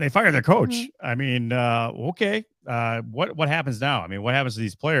 and they fired their coach. I mean, okay, what happens now? I mean, what happens to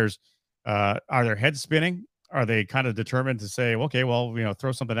these players? Are their heads spinning? Are they kind of determined to say, okay, well,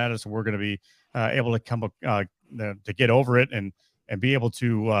 throw something at us, and we're going to be able to come to get over it and be able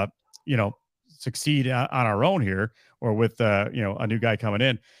to succeed on our own here, or with a new guy coming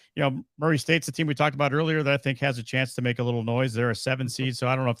in. Murray State's the team we talked about earlier that I think has a chance to make a little noise. They're a 7 seed, so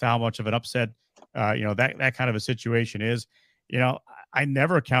I don't know how much of an upset, that kind of a situation is. I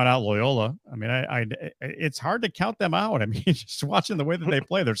never count out Loyola. I mean, it's hard to count them out. I mean, just watching the way that they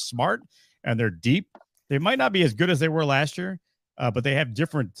play, they're smart and they're deep. They might not be as good as they were last year, but they have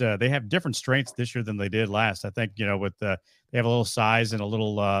different strengths this year than they did last. I think, with they have a little size and a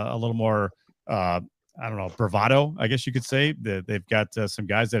little more, I don't know, bravado, I guess you could say. They've got some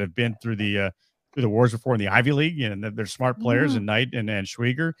guys that have been through the wars before in the Ivy League, and they're smart players, and Knight and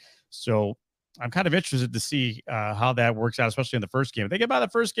Schwieger. So I'm kind of interested to see how that works out, especially in the first game. If they get by the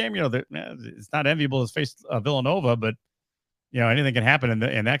first game, it's not enviable to face Villanova, but anything can happen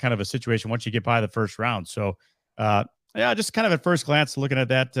in that kind of a situation once you get by the first round. So just kind of at first glance, looking at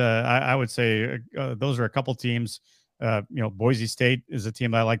that, I would say those are a couple teams. Boise State is a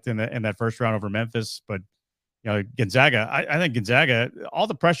team I liked in that first round over Memphis, but Gonzaga, I think Gonzaga, all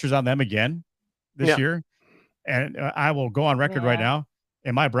the pressure's on them again this year. And I will go on record right now.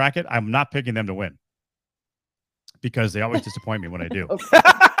 In my bracket, I'm not picking them to win because they always disappoint me when I do.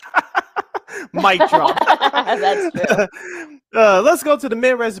 Mic drop. That's true. Let's go to the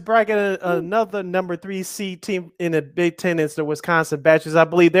Midwest bracket. Another number 3 seed team in the Big Ten is the Wisconsin Badgers. I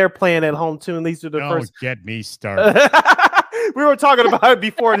believe they're playing at home too. At least the first. Get me started. We were talking about it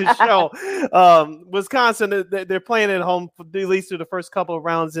before the show. Wisconsin, they're playing at home for at least through the first couple of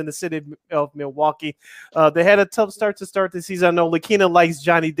rounds in the city of Milwaukee. They had a tough start to start the season. I know Lakina likes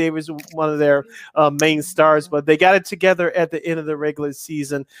Johnny Davis, one of their main stars, but they got it together at the end of the regular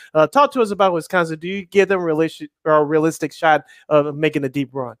season. Talk to us about Wisconsin. Do you give them a realistic shot of making a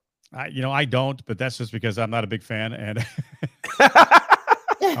deep run? I don't, but that's just because I'm not a big fan, and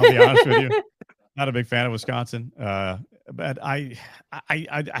I'll be honest with you, not a big fan of Wisconsin. But I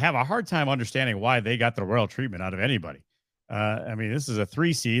have a hard time understanding why they got the royal treatment out of anybody. I mean, this is a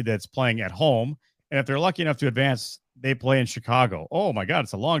 3 seed that's playing at home, and if they're lucky enough to advance, they play in Chicago. Oh my God,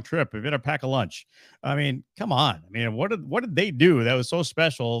 it's a long trip. We better pack a lunch. I mean, come on. I mean, what did they do that was so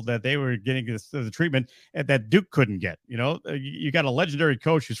special that they were getting the treatment that Duke couldn't get? You got a legendary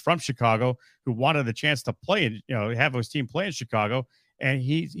coach who's from Chicago who wanted the chance to play, have his team play in Chicago, and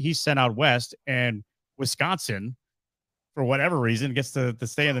he's sent out west, and Wisconsin, for whatever reason, gets to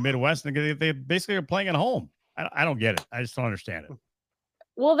stay in the Midwest, and they basically are playing at home. I don't get it. I just don't understand it.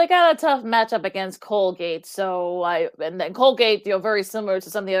 Well, they got a tough matchup against Colgate. And then Colgate, very similar to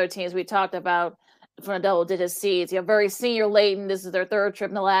some of the other teams we talked about from the double-digit seeds. Very senior laden. This is their 3rd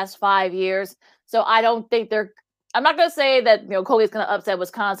trip in the last 5 years. So I don't think I'm not going to say that, Colgate's going to upset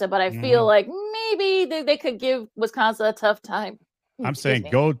Wisconsin, but I feel like maybe they could give Wisconsin a tough time. I'm saying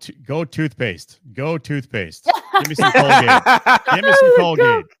go toothpaste. Go toothpaste. Give me some Colgate. Give me some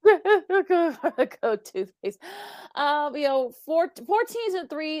Colgate. Go toothpaste. 14s and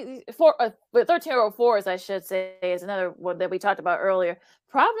 13-4s, I should say, is another one that we talked about earlier.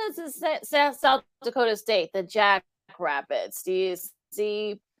 Providence and South Dakota State, the Jackrabbits. Do you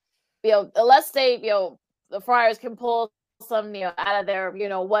see, unless the Friars can pull some, out of their,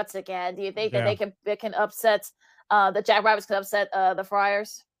 what's again? Do you think that they can upset? The Jackrabbits could upset the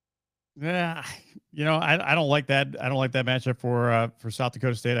Friars? Yeah, I don't like that. I don't like that matchup for South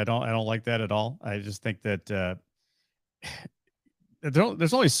Dakota State. I don't like that at all. I just think that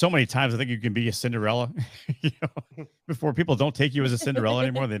there's only so many times I think you can be a Cinderella, before people don't take you as a Cinderella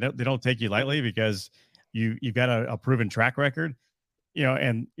anymore. They don't take you lightly because you've got a proven track record.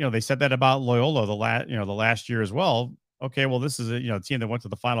 And they said that about Loyola the last year as well. Okay, well, this is a team that went to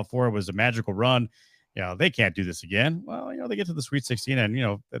the Final Four. It was a magical run. They can't do this again. Well, they get to the Sweet 16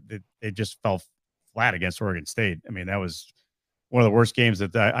 and they just fell flat against Oregon State. I mean, that was one of the worst games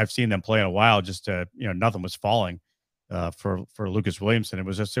that I've seen them play in a while. Just nothing was falling for Lucas Williamson. It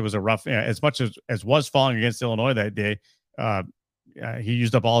was a rough, as much as was falling against Illinois that day. He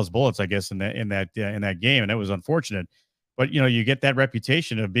used up all his bullets, I guess, in that game, and it was unfortunate. But you get that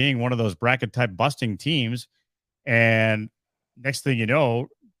reputation of being one of those bracket type busting teams, and next thing you know,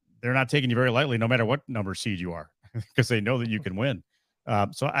 they're not taking you very lightly, no matter what number seed you are, because they know that you can win.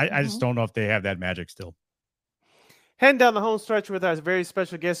 So I just don't know if they have that magic still. Heading down the home stretch with our very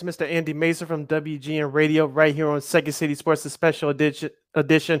special guest, Mr. Andy Masur from WGN Radio, right here on Second City Sports, the special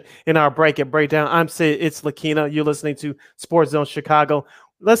edition in our bracket breakdown. I'm Sid, it's Lakina. You're listening to Sports Zone Chicago.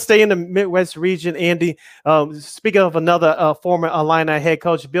 Let's stay in the Midwest region, Andy. Speaking of another former Illini head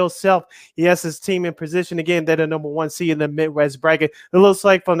coach, Bill Self, he has his team in position again. They're the number 1 seed in the Midwest bracket. It looks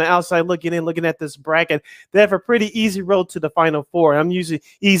like from the outside looking at this bracket, they have a pretty easy road to the Final Four. I'm using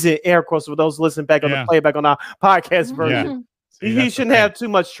easy air quotes for those listening back on the playback on our podcast version. He shouldn't have too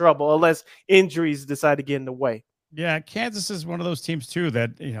much trouble unless injuries decide to get in the way. Yeah, Kansas is one of those teams too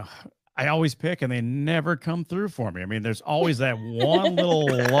that I always pick and they never come through for me. I mean, there's always that one little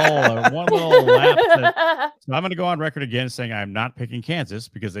lull or one little lapse. So I'm going to go on record again saying I'm not picking Kansas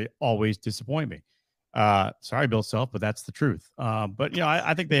because they always disappoint me. Sorry, Bill Self, but that's the truth. But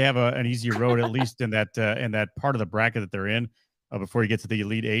I think they have an easier road, at least in that part of the bracket that they're in before you get to the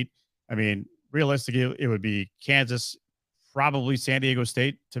Elite Eight. I mean, realistically, it would be Kansas, probably San Diego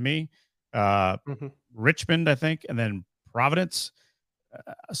State to me, Richmond, I think, and then Providence.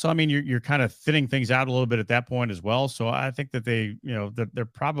 So, I mean, you're kind of thinning things out a little bit at that point as well. So I think that they're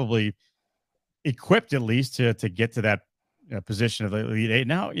probably equipped at least to get to that position of the Elite Eight.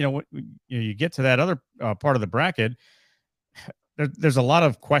 Now, you get to that other part of the bracket, there's a lot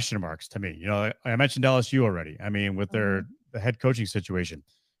of question marks to me. I mentioned LSU already. I mean, with the head coaching situation.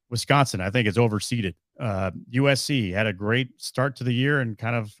 Wisconsin, I think, is overseeded. USC had a great start to the year and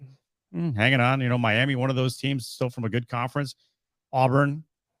kind of hanging on. Miami, one of those teams still from a good conference. Auburn,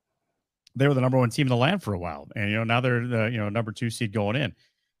 they were the number 1 team in the land for a while, and now they're the number 2 seed going in.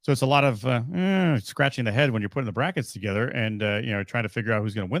 So it's a lot of scratching the head when you're putting the brackets together and trying to figure out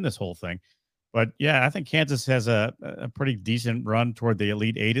who's going to win this whole thing. But yeah, I think Kansas has a pretty decent run toward the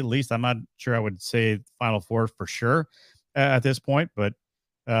Elite Eight at least. I'm not sure I would say Final Four for sure at this point, but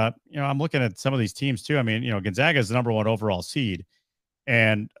I'm looking at some of these teams too. I mean, Gonzaga is the number 1 overall seed,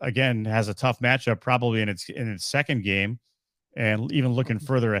 and again has a tough matchup probably in its second game. And even looking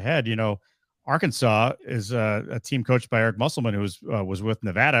further ahead, Arkansas is a team coached by Eric Musselman, who was with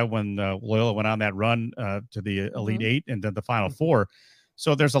Nevada when Loyola went on that run to the Elite Eight and then the Final Four.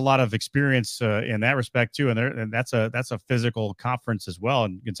 So there's a lot of experience in that respect too, and that's a physical conference as well.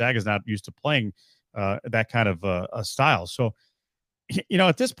 And Gonzaga is not used to playing that kind of a style. So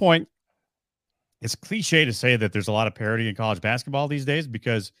at this point, it's cliche to say that there's a lot of parity in college basketball these days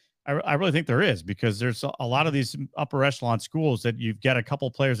because I really think there is, because there's a lot of these upper echelon schools that you've got a couple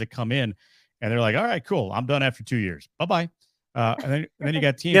players that come in and they're like, all right, cool, I'm done after 2 years. Bye-bye. And then you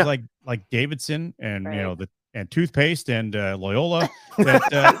got teams like Davidson and, and Toothpaste and Loyola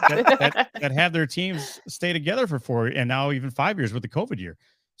that have their teams stay together for 4 and now even 5 years with the COVID year.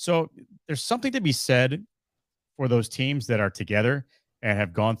 So there's something to be said for those teams that are together and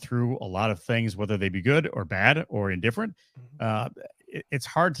have gone through a lot of things, whether they be good or bad or indifferent. It's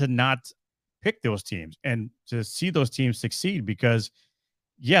hard to not pick those teams and to see those teams succeed because,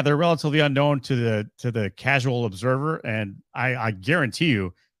 they're relatively unknown to the casual observer, and I guarantee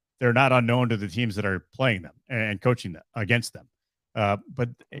you they're not unknown to the teams that are playing them and coaching them against them. But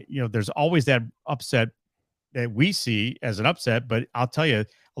there's always that upset that we see as an upset. But I'll tell you,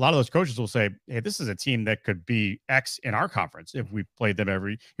 a lot of those coaches will say, "Hey, this is a team that could be X in our conference if we played them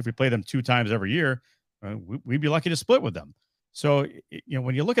if we play them 2 times every year, we'd be lucky to split with them." So,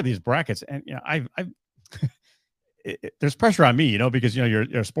 when you look at these brackets and, there's pressure on me, because, you're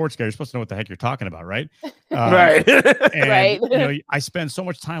a sports guy, you're supposed to know what the heck you're talking about. Right. Right. And, I spend so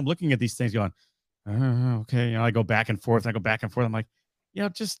much time looking at these things going, okay. I go back and forth. I'm like,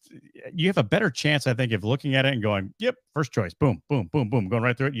 just, you have a better chance, I think, of looking at it and going, yep, first choice, boom, boom, boom, boom, going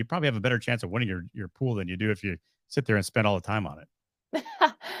right through it. You probably have a better chance of winning your pool than you do if you sit there and spend all the time on it.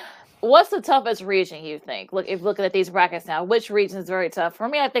 What's the toughest region you think? Look, if looking at these brackets now, which region is very tough? For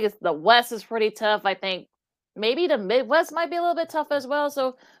me, I think it's the West is pretty tough. I think maybe the Midwest might be a little bit tough as well.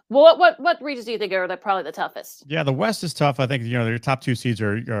 So, what regions do you think are probably the toughest? Yeah, the West is tough. I think their top two seeds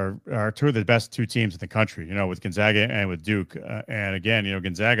are two of the best two teams in the country. With Gonzaga and with Duke. And again,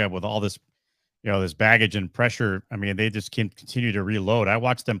 Gonzaga with all this this baggage and pressure. I mean, they just can continue to reload. I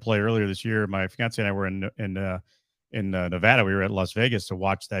watched them play earlier this year. My fiance and I were in Nevada. We were at Las Vegas to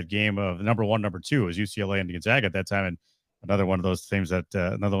watch that game of number one, number two. It was UCLA and Gonzaga at that time, and another one of those things that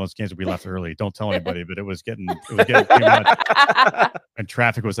another one of those games that we left early. Don't tell anybody, but it was getting too much, and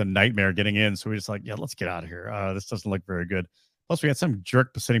traffic was a nightmare getting in. So we just like, yeah, let's get out of here. This doesn't look very good. Plus, we had some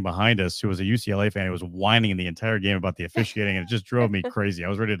jerk sitting behind us who was a UCLA fan. He was whining the entire game about the officiating, and it just drove me crazy. I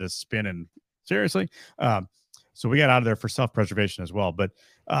was ready to spin and seriously. So we got out of there for self-preservation as well. But,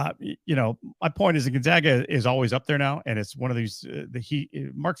 my point is that Gonzaga is always up there now. And it's one of these,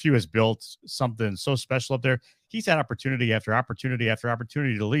 Mark Few has built something so special up there. He's had opportunity after opportunity after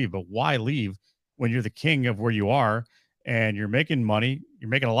opportunity to leave. But why leave when you're the king of where you are and you're making money? You're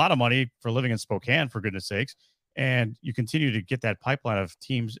making a lot of money for living in Spokane, for goodness sakes. And you continue to get that pipeline of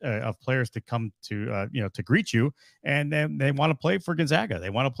teams, of players to come to, to greet you. And then they want to play for Gonzaga. They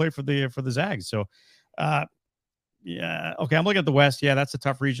want to play for the Zags. So, yeah. Okay. I'm looking at the West. Yeah, that's a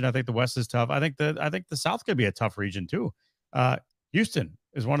tough region. I think the West is tough. I think the South could be a tough region too. Houston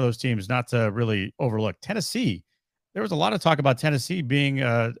is one of those teams not to really overlook. Tennessee. There was a lot of talk about Tennessee being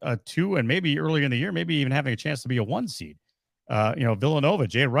a 2 and maybe early in the year, maybe even having a chance to be a 1 seed. Villanova,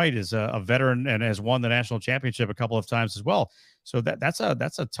 Jay Wright is a veteran and has won the national championship a couple of times as well. So that's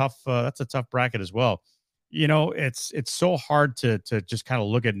a tough bracket as well. It's so hard to just kind of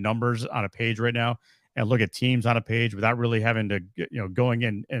look at numbers on a page right now and look at teams on a page without really having to, going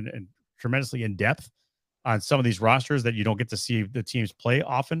in and tremendously in depth on some of these rosters that you don't get to see the teams play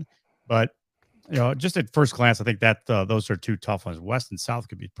often. But, just at first glance, I think that those are two tough ones. West and South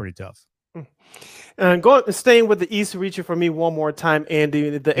could be pretty tough. And staying with the East region for me one more time,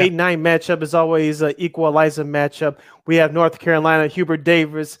 Andy. The 8-9 matchup is always an equalizer matchup. We have North Carolina, Hubert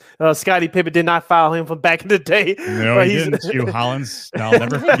Davis. Scottie Pippen did not foul him from back in the day. No, he didn't. Hugh Hollins. I'll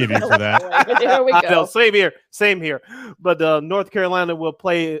never forgive you for that. There we go. Same here. But North Carolina will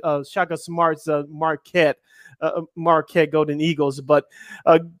play Shaka Smart's Marquette. Golden Eagles. But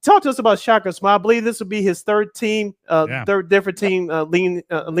talk to us about Shaka Smart. I believe this will be his third team, third different team, lean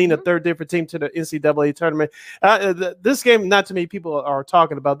a third different team to the NCAA tournament. This game, not too many people are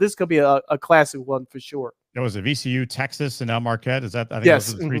talking about. This could be a classic one for sure. It was a VCU, Texas, and now Marquette. Is that? I think yes.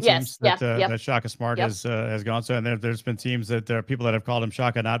 Those are the three teams that Shaka Smart has gone to. And there's been teams that there are people that have called him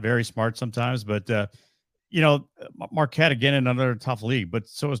Shaka not very smart sometimes, but Marquette again in another tough league, but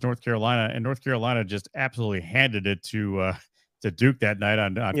so is North Carolina, and North Carolina just absolutely handed it to Duke that night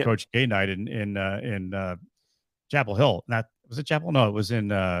on Coach K night in Chapel Hill. Was it Chapel? No, it was in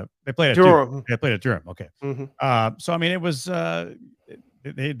they played at Durham. They played at Durham. Okay. Mm-hmm. So I mean, it was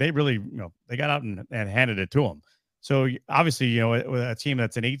they really they got out and handed it to them. So obviously with a team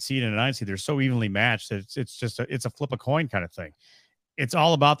that's an 8 seed and a 9 seed, they're so evenly matched. It's just it's a flip a coin kind of thing. It's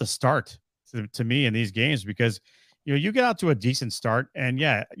all about the start. To me in these games, because you get out to a decent start and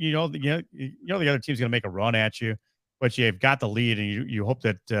the other team's going to make a run at you, but you've got the lead and you hope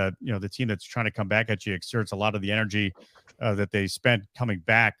that the team that's trying to come back at you exerts a lot of the energy that they spent coming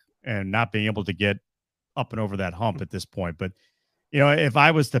back and not being able to get up and over that hump at this point. But if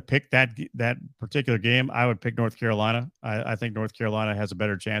I was to pick that particular game, I would pick North Carolina. I think North Carolina has a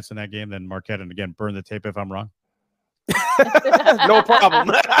better chance in that game than Marquette. And again, burn the tape if I'm wrong. No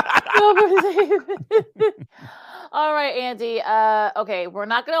problem. All right, Andy. Okay, we're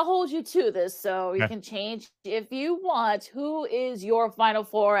not going to hold you to this, so you can change if you want. Who is your Final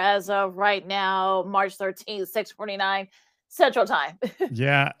Four as of right now, March 13th, 6:49 Central Time?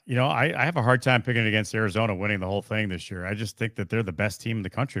 Yeah, I have a hard time picking against Arizona winning the whole thing this year. I just think that they're the best team in the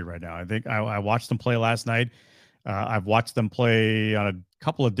country right now. I think I watched them play last night. I've watched them play on a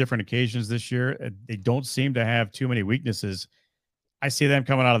couple of different occasions this year. They don't seem to have too many weaknesses. I see them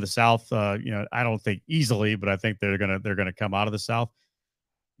coming out of the South. I don't think easily, but I think they're gonna come out of the South.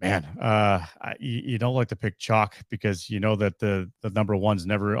 Man, you don't like to pick chalk because you know that the number ones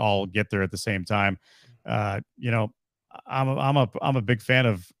never all get there at the same time. I'm a big fan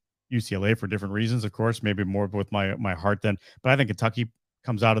of UCLA for different reasons, of course, maybe more with my heart than. But I think Kentucky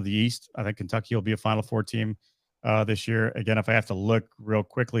comes out of the East. I think Kentucky will be a Final Four team this year. Again, if I have to look real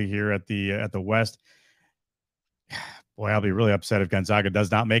quickly here at the West. Boy, I'll be really upset if Gonzaga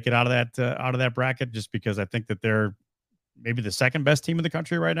does not make it out of that bracket, just because I think that they're maybe the second best team in the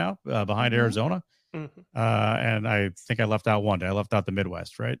country right now, behind Arizona. And I think I left out one. I left out the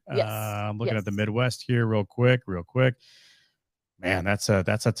Midwest, right? Yes. I'm looking at the Midwest here real quick. Man, that's a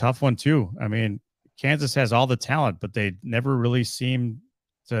tough one too. I mean, Kansas has all the talent, but they never really seem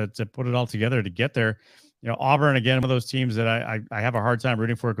to put it all together to get there. Auburn, again, one of those teams that I have a hard time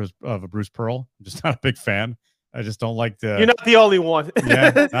rooting for because of Bruce Pearl. I'm just not a big fan. I just don't like the. You're not the only one. Yeah,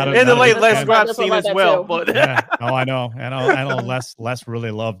 in the late Les Grab scene as well. But yeah, I know. Les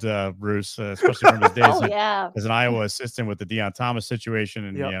really loved Bruce, especially from his days as an Iowa assistant with the Deion Thomas situation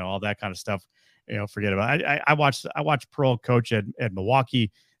and all that kind of stuff. Forget about it. I watched Pearl coach at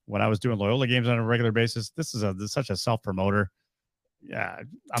Milwaukee when I was doing Loyola games on a regular basis. This is such a self promoter. Yeah,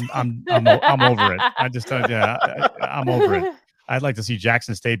 I'm over it. I'm over it. I'd like to see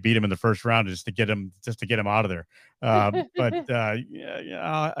Jackson State beat him in the first round just to get him out of there.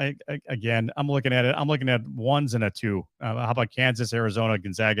 Again, I'm looking at it. I'm looking at 1s and a 2. How about Kansas, Arizona,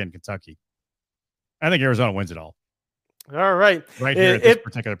 Gonzaga, and Kentucky? I think Arizona wins it all. All right. Right here at this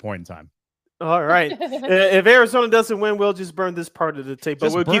particular point in time. All right. If Arizona doesn't win, we'll just burn this part of the tape,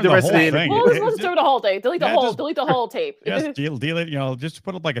 but we'll keep the rest of the thing. We'll just do the whole tape. Delete the whole tape. Just deal it. Just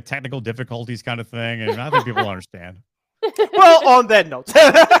put up like a technical difficulties kind of thing, and I think people understand. Well, on that note.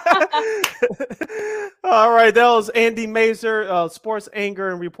 All right, that was Andy Masur, sports anchor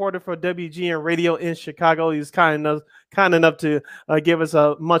and reporter for WGN Radio in Chicago. He's kind enough to give us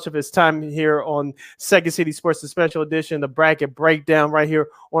much of his time here on Second City Sports, the special edition, the bracket breakdown right here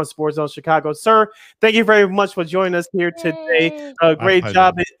on Sports Zone Chicago. Sir, thank you very much for joining us here today. Great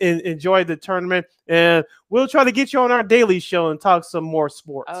job. Enjoy the tournament. And we'll try to get you on our daily show and talk some more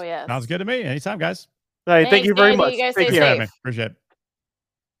sports. Oh, yeah. Sounds good to me. Anytime, guys. All right, thank you very much. You guys stay safe. Appreciate it.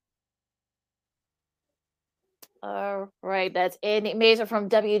 All right, that's Andy Masur from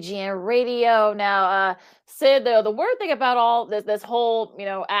WGN Radio. Now, Sid, the weird thing about all this whole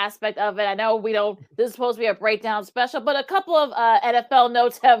aspect of it, I know this is supposed to be a breakdown special, but a couple of NFL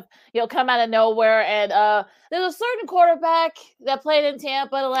notes have come out of nowhere, and there's a certain quarterback that played in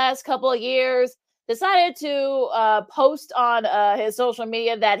Tampa the last couple of years decided to post on his social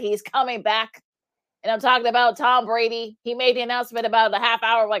media that he's coming back. And I'm talking about Tom Brady. He made the announcement about a half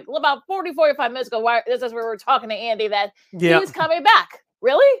hour, like about 45 minutes ago. This is where we were talking to Andy that he's coming back.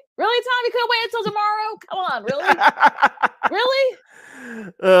 Really? Really, Tom? You couldn't wait until tomorrow? Come on, really? Really?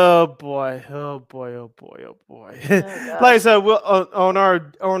 Oh boy. Like I said, on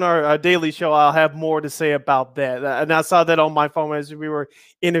our daily show, I'll have more to say about that. And I saw that on my phone as we were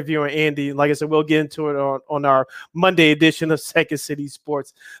interviewing Andy. Like I said, we'll get into it on our Monday edition of Second City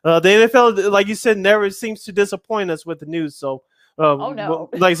Sports. The NFL, like you said, never seems to disappoint us with the news. So no.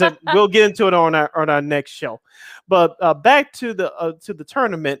 Like I said, we'll get into it on our next show. But back to the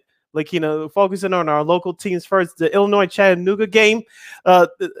tournament. Focusing on our local teams first, the Illinois-Chattanooga game.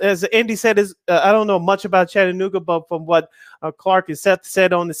 As Andy said, I don't know much about Chattanooga, but from what Clark and Seth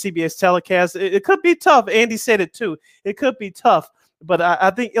said on the CBS telecast, it could be tough. Andy said it too. It could be tough, but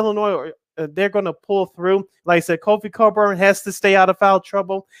I think Illinois, they're going to pull through. Like I said, Kofi Coburn has to stay out of foul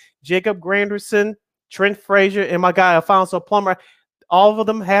trouble. Jacob Granderson, Trent Frazier, and my guy Alfonso Plummer, all of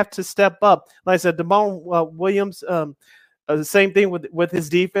them have to step up. Like I said, Damone Williams, the same thing with his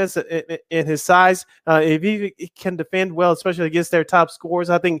defense and his size. If he can defend well, especially against their top scorers,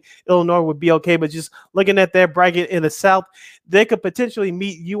 I think Illinois would be okay. But just looking at their bracket in the South, they could potentially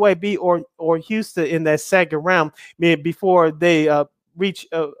meet UAB or Houston in that second round before they reach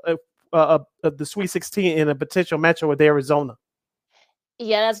the Sweet 16 in a potential matchup with Arizona.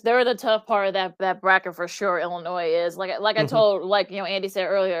 Yeah, they're the tough part of that bracket for sure. Illinois is I told Andy said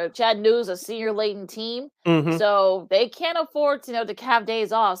earlier, Chattanooga's a senior laden team, so they can't afford to have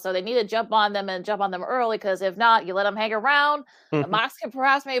days off. So they need to jump on them early, because if not, you let them hang around. The Mocs can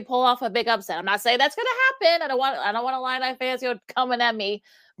perhaps maybe pull off a big upset. I'm not saying that's going to happen. I don't want Illini fans coming at me,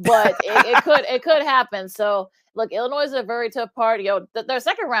 but it could happen. So look, Illinois is a very tough part. Their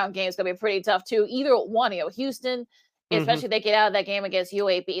second round game is going to be pretty tough too. Either one, Houston. Especially if they get out of that game against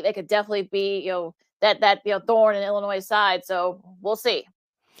UAB, they could definitely be, that thorn in Illinois' side. So we'll see.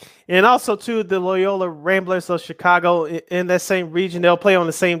 And also, too, the Loyola Ramblers of Chicago in that same region, they'll play on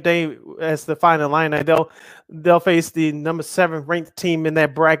the same day as the final line. They'll face the number 7 ranked team in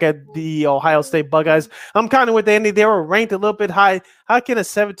that bracket, the Ohio State Buckeyes. I'm kind of with Andy. They were ranked a little bit high. How can a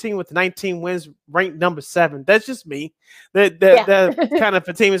 17 with 19 wins rank number 7? That's just me. That kind of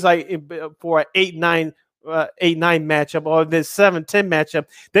a team is like for an 8-9 matchup or this 7-10 matchup.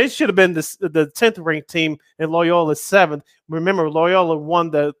 They should have been the 10th ranked team and Loyola 7th. Remember, Loyola won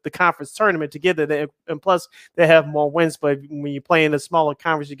the conference tournament to get there, and plus they have more wins. But when you play in a smaller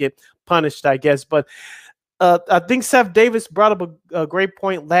conference, you get punished, I guess. But I think Seth Davis brought up a great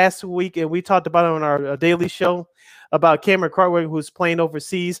point last week, and we talked about it on our daily show about Cameron Cartwright, who's playing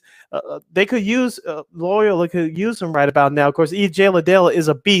overseas. They could use Loyola could use him right about now. Of course, EJ Liddell is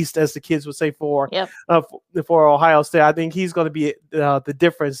a beast, as the kids would say for Ohio State. I think he's going to be the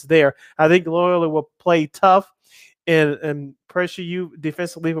difference there. I think Loyola will play tough and pressure you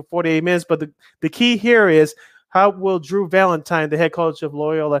defensively for 48 minutes. But the key here is, how will Drew Valentine, the head coach of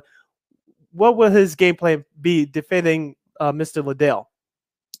Loyola, what will his game plan be defending Mr. Liddell?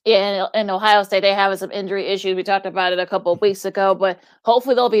 Yeah, in Ohio State, they have some injury issues. We talked about it a couple of weeks ago, but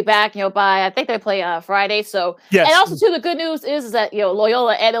hopefully they'll be back, by, I think they play Friday. So, yes. And also too, the good news is that,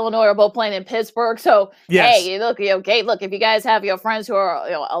 Loyola and Illinois are both playing in Pittsburgh. So, yes. Hey, look, look, if you guys have your friends who are,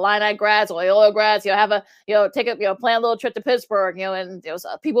 Illini grads, Loyola grads, have a, take a, plan a little trip to Pittsburgh, and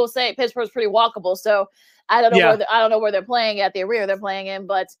people say Pittsburgh's pretty walkable. So I don't know where they're playing at, the arena they're playing in,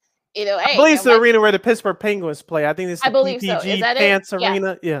 but hey, I believe it's the arena where the Pittsburgh Penguins play. I think it's the PPG Pants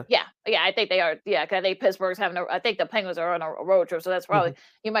Arena. Yeah, I think they are. Yeah, because I think Pittsburgh's I think the Penguins are on a road trip, so that's probably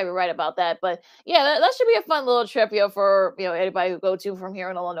you might be right about that. But yeah, that should be a fun little trip, for anybody who go to from here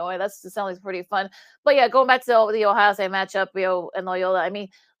in Illinois. That sounds like pretty fun. But yeah, going back to the Ohio State matchup, and Loyola. I mean,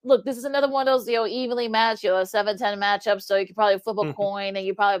 look, this is another one of those evenly matched, a 7-10 matchup. So you could probably flip a coin, and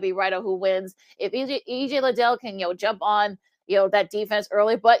you probably be right on who wins. If EJ Liddell can jump on that defense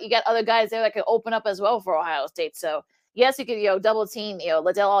early, but you got other guys there that can open up as well for Ohio State. So yes, you could double team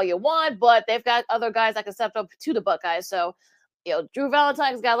Liddell all you want, but they've got other guys that can step up to the Buckeyes. So Drew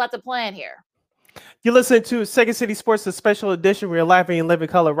Valentine's got a lot to plan here. You're listening to Second City Sports, the special edition. We're laughing in living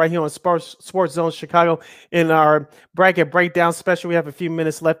color right here on Sports Zone Chicago in our bracket breakdown special. We have a few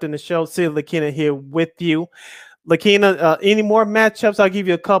minutes left in the show. Celia Lakina here with you. Lakina, any more matchups? I'll give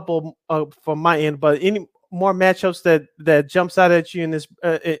you a couple from my end, but any more matchups that jumps out at you in this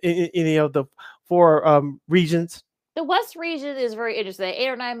in any of the four regions? The West region is very interesting.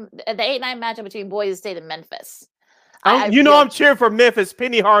 The 8-9 matchup between Boise State and Memphis. I'm cheering for Memphis.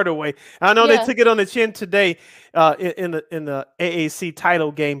 Penny Hardaway. I know they took it on the chin today in the AAC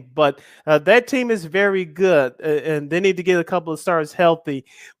title game, but that team is very good, and they need to get a couple of stars healthy,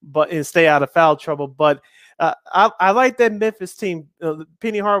 and stay out of foul trouble. But I like that Memphis team.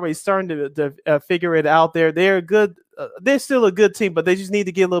 Penny Hardaway is starting to figure it out there. They're good. They're still a good team, but they just need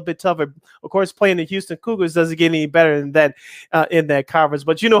to get a little bit tougher. Of course, playing the Houston Cougars doesn't get any better than that in that conference.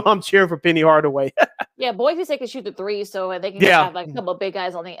 But I'm cheering for Penny Hardaway. Yeah, Boise State can shoot the three, so they can have like a couple of big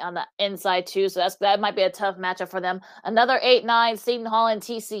guys on the inside too. So that might be a tough matchup for them. Another 8-9, Seton Hall and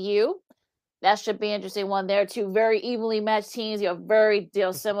TCU. That should be an interesting one there. Two very evenly matched teams. Very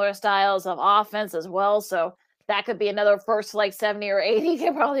similar styles of offense as well. So that could be another first 70 or 80.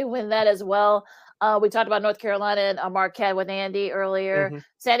 Can probably win that as well. We talked about North Carolina and Marquette with Andy earlier.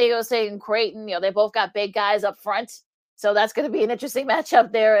 San Diego State and Creighton. They both got big guys up front. So that's going to be an interesting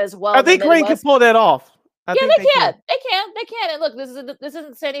matchup there as well. I think Creighton can pull that off. They can. And look, this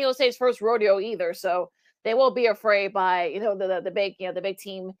isn't San Diego State's first rodeo either. So they won't be afraid by the big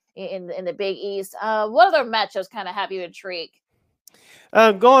team in the Big East. What other matchups kind of have you intrigued?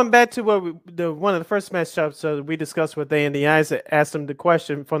 Going back to one of the first matchups we discussed with Andy, I asked him the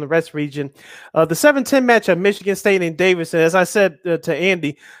question from the West region. The 7-10 matchup, Michigan State and Davidson. As I said to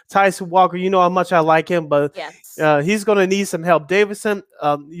Andy, Tyson Walker, you know how much I like him, but he's going to need some help. Davidson,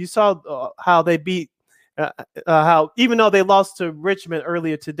 you saw how they beat. How even though they lost to Richmond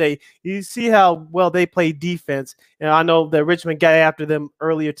earlier today, you see how well they play defense. And I know that Richmond got after them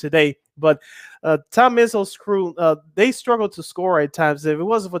earlier today, but Tom Izzo's crew, they struggled to score at times. If it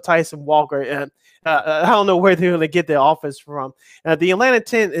wasn't for Tyson Walker, and I don't know where they're going to get their offense from. The Atlantic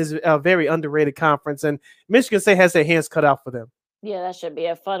 10 is a very underrated conference, and Michigan State has their hands cut out for them. Yeah, that should be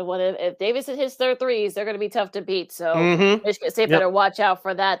a fun one. If Davidson hits their threes, they're going to be tough to beat. So Michigan State better watch out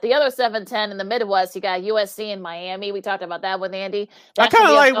for that. The other 7-10 in the Midwest, you got USC and Miami. We talked about that with Andy. I kind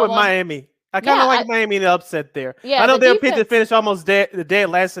of like with Miami. I kind of like Miami in the upset there. Yeah, I know they're picked to finish almost dead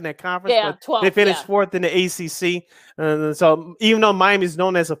last in that conference, but 12th, they finished fourth in the ACC. So even though Miami is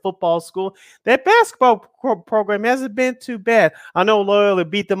known as a football school, that basketball program hasn't been too bad. I know Loyola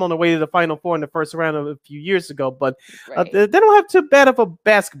beat them on the way to the Final Four in the first round a few years ago, but they don't have too bad of a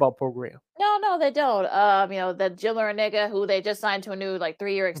basketball program. No, they don't. The Jim Larrañaga, who they just signed to a new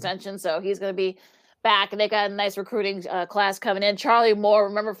 3-year extension, so he's going to be back, and they got a nice recruiting class coming in. Charlie Moore,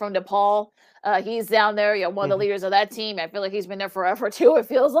 remember from DePaul? He's down there, one of the leaders of that team. I feel like he's been there forever too. It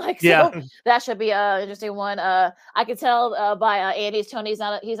feels like so. That should be an interesting one. I can tell by Andy's tone he's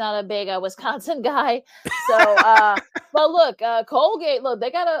not a big Wisconsin guy. So, but look, Colgate, look, they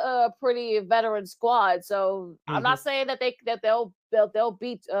got a pretty veteran squad. So I'm not saying that they'll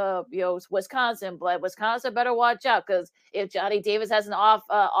beat Wisconsin, but Wisconsin better watch out, because if Johnny Davis has an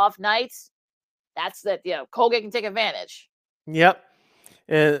off nights, that's that. Colgate can take advantage. Yep.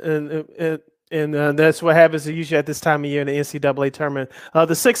 And that's what happens usually at this time of year in the NCAA tournament. The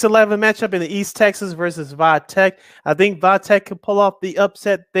 6-11 matchup in the East Texas versus Va-Tech. I think Va-Tech can pull off the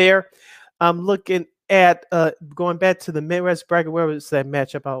upset there. I'm looking at going back to the Midwest bracket. Where was that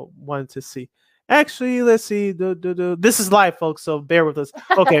matchup I wanted to see? Actually, let's see. This is live, folks, so bear with us.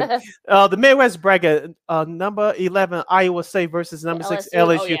 Okay. The Midwest bracket, number 11, Iowa State versus number 6,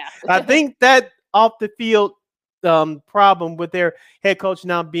 LSU. Oh, yeah. I think that off the field problem with their head coach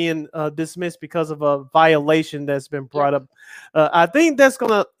now being dismissed because of a violation that's been brought up. I think that's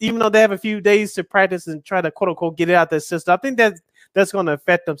gonna, even though they have a few days to practice and try to quote unquote get it out their system, I think that's going to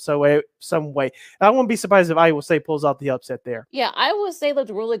affect them some way. I won't be surprised if Iowa State pulls out the upset there. Yeah, Iowa State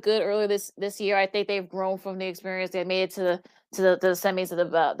looked really good earlier this year. I think they've grown from the experience. They made it to the semis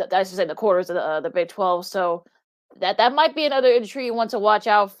of I should say the quarters of the Big 12. So that might be another intriguing one to watch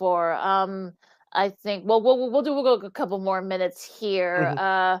out for. I think we'll go a couple more minutes here.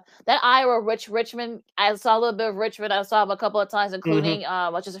 That Iowa Richmond, I saw a little bit of Richmond. I saw them a couple of times, including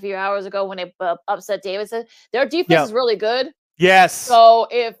just a few hours ago when they upset Davidson. Their defense is really good. Yes. So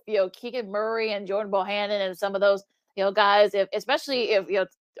if Keegan Murray and Jordan Bohannon and some of those guys, especially if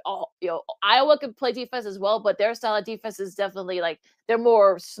Iowa can play defense as well, but their style of defense is definitely like they're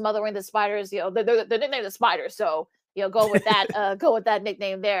more smothering the spiders. They're nicknamed the Spiders, so go with that. Go with that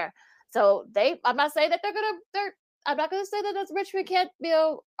nickname there. So I'm not saying that I'm not gonna say that Richmond can't,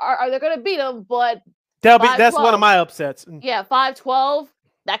 are they gonna beat them, but that's one of my upsets. Yeah, 5-12.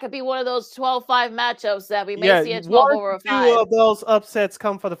 That could be one of those 12-5 matchups that we may see at 12 over 5. Two of those upsets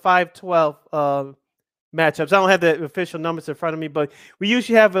come for the 5-12 matchups. I don't have the official numbers in front of me, but we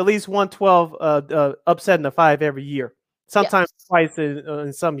usually have at least 1-12 upset in the 5 every year. Sometimes twice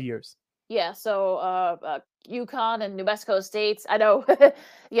in some years. Yeah, so UConn and New Mexico State. I know,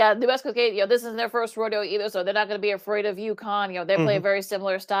 New Mexico State. This isn't their first rodeo either, so they're not going to be afraid of UConn. They play a very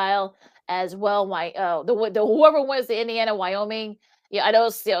similar style as well. Whoever wins the Indiana Wyoming. Yeah, I know.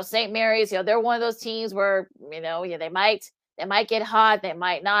 St. Mary's. They're one of those teams where they might get hot, they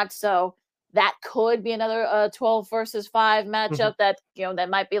might not. So that could be another 12 versus 5 matchup that that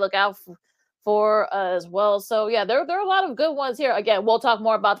might be look out for as well. So yeah, there are a lot of good ones here. Again, we'll talk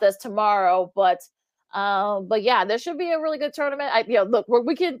more about this tomorrow, but yeah, there should be a really good tournament. Look,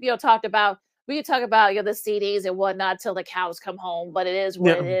 we can talk about the CDs and whatnot till the cows come home, but it is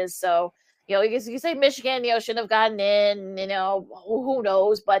what it is. So you say Michigan shouldn't have gotten in. Who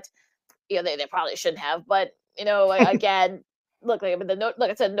knows? But they probably shouldn't have. But again. Look, like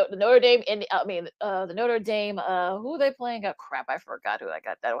I said, the Notre Dame, the Notre Dame. Who are they playing? Oh crap! I forgot who I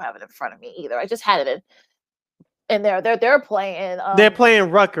got. I don't have it in front of me either. I just had it in there. They're playing. They're playing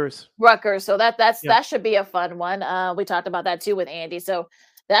Rutgers. Rutgers. So that should be a fun one. We talked about that too with Andy. So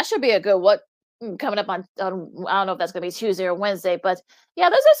that should be a good one coming up on. I don't know if that's going to be Tuesday or Wednesday, but yeah,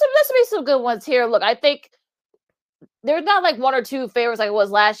 there should be some good ones here. Look, I think there's not like one or two favorites like it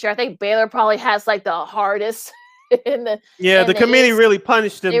was last year. I think Baylor probably has like the hardest. The committee really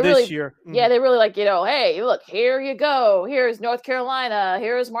punished them this year. Yeah, they really hey, look, here you go. Here's North Carolina.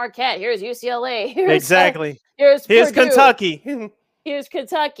 Here's Marquette. Here's UCLA. Here's Kentucky. Here's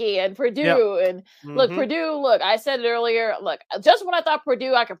Kentucky and Purdue. And look, Purdue, look, I said it earlier. Look, just when I thought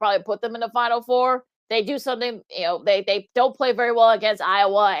Purdue, I could probably put them in the Final Four. They do something, they don't play very well against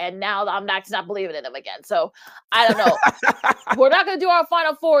Iowa, and now I'm not believing in them again. So I don't know. We're not going to do our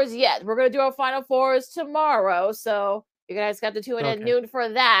Final Fours yet. We're going to do our Final Fours tomorrow. So you guys got to tune in at noon for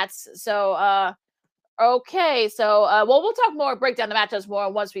that. So, okay. So, we'll talk more, break down the matchups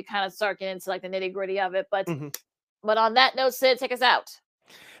more once we kind of start getting into like the nitty gritty of it. But on that note, Sid, take us out.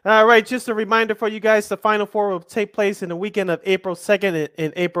 All right, just a reminder for you guys, the Final Four will take place in the weekend of April 2nd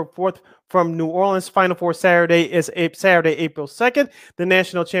and April 4th from New Orleans. Final Four Saturday is Saturday, April 2nd. The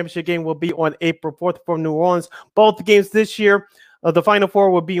national championship game will be on April 4th from New Orleans. Both games this year, the Final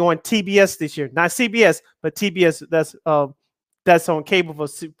Four will be on TBS this year. Not CBS, but TBS. That's on cable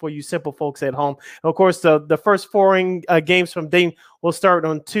for you simple folks at home. Of course, the first 4 games from Dayton will start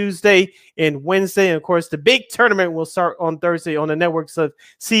on Tuesday and Wednesday. And of course, the big tournament will start on Thursday on the networks of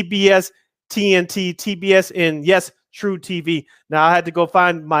CBS, TNT, TBS, and yes, True TV. Now I had to go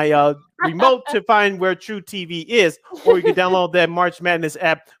find my remote to find where True TV is, or you can download that March Madness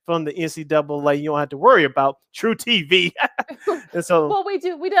app from the NCAA. You don't have to worry about True TV. And so, well, they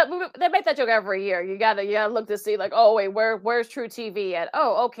make that joke every year. You gotta look to see, like, oh wait, where's True TV at?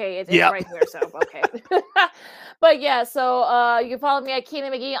 Oh, okay, it's right here. So okay. But yeah, so you can follow me at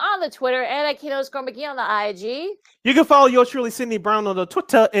Keenan McGee on the Twitter and at Keenan_McGee on the IG. You can follow yours truly, Sydney Brown, on the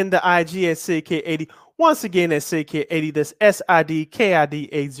Twitter and the IG at SidKid80. Once again, at SidKid80. That's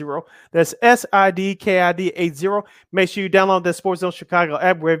SIDKID80. That's SIDKID80. Make sure you download the Sports Zone Chicago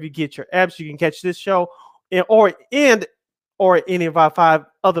app wherever you get your apps. You can catch this show or any of our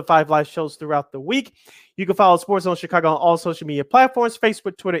other five live shows throughout the week. You can follow Sports Zone Chicago on all social media platforms: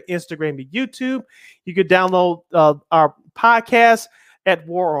 Facebook, Twitter, Instagram, and YouTube. You can download our podcast at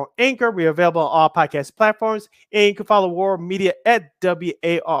War on Anchor. We're available on all podcast platforms. And you can follow War Media at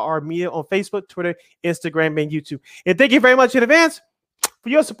WARR Media on Facebook, Twitter, Instagram, and YouTube. And thank you very much in advance for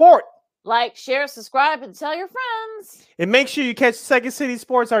your support. Like, share, subscribe, and tell your friends. And make sure you catch Second City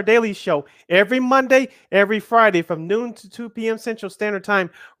Sports, our daily show, every Monday, every Friday from noon to 2 p.m. Central Standard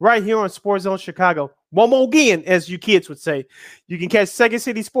Time, right here on Sports Zone Chicago. One more again, as you kids would say. You can catch Second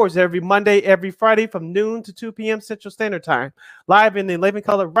City Sports every Monday, every Friday from noon to 2 p.m. Central Standard Time, live in the living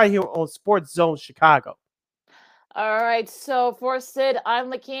color right here on Sports Zone Chicago. All right, so for Sid,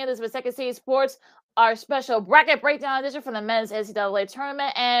 I'm Lakeem. This is Second City Sports, our special bracket breakdown edition from the men's NCAA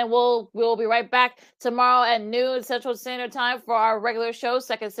tournament, and we'll be right back tomorrow at noon Central Standard Time for our regular show,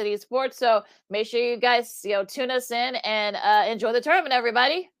 Second City Sports. So make sure you guys tune us in and enjoy the tournament,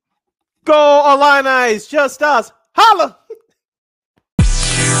 everybody. Go Illini, just us. Holla!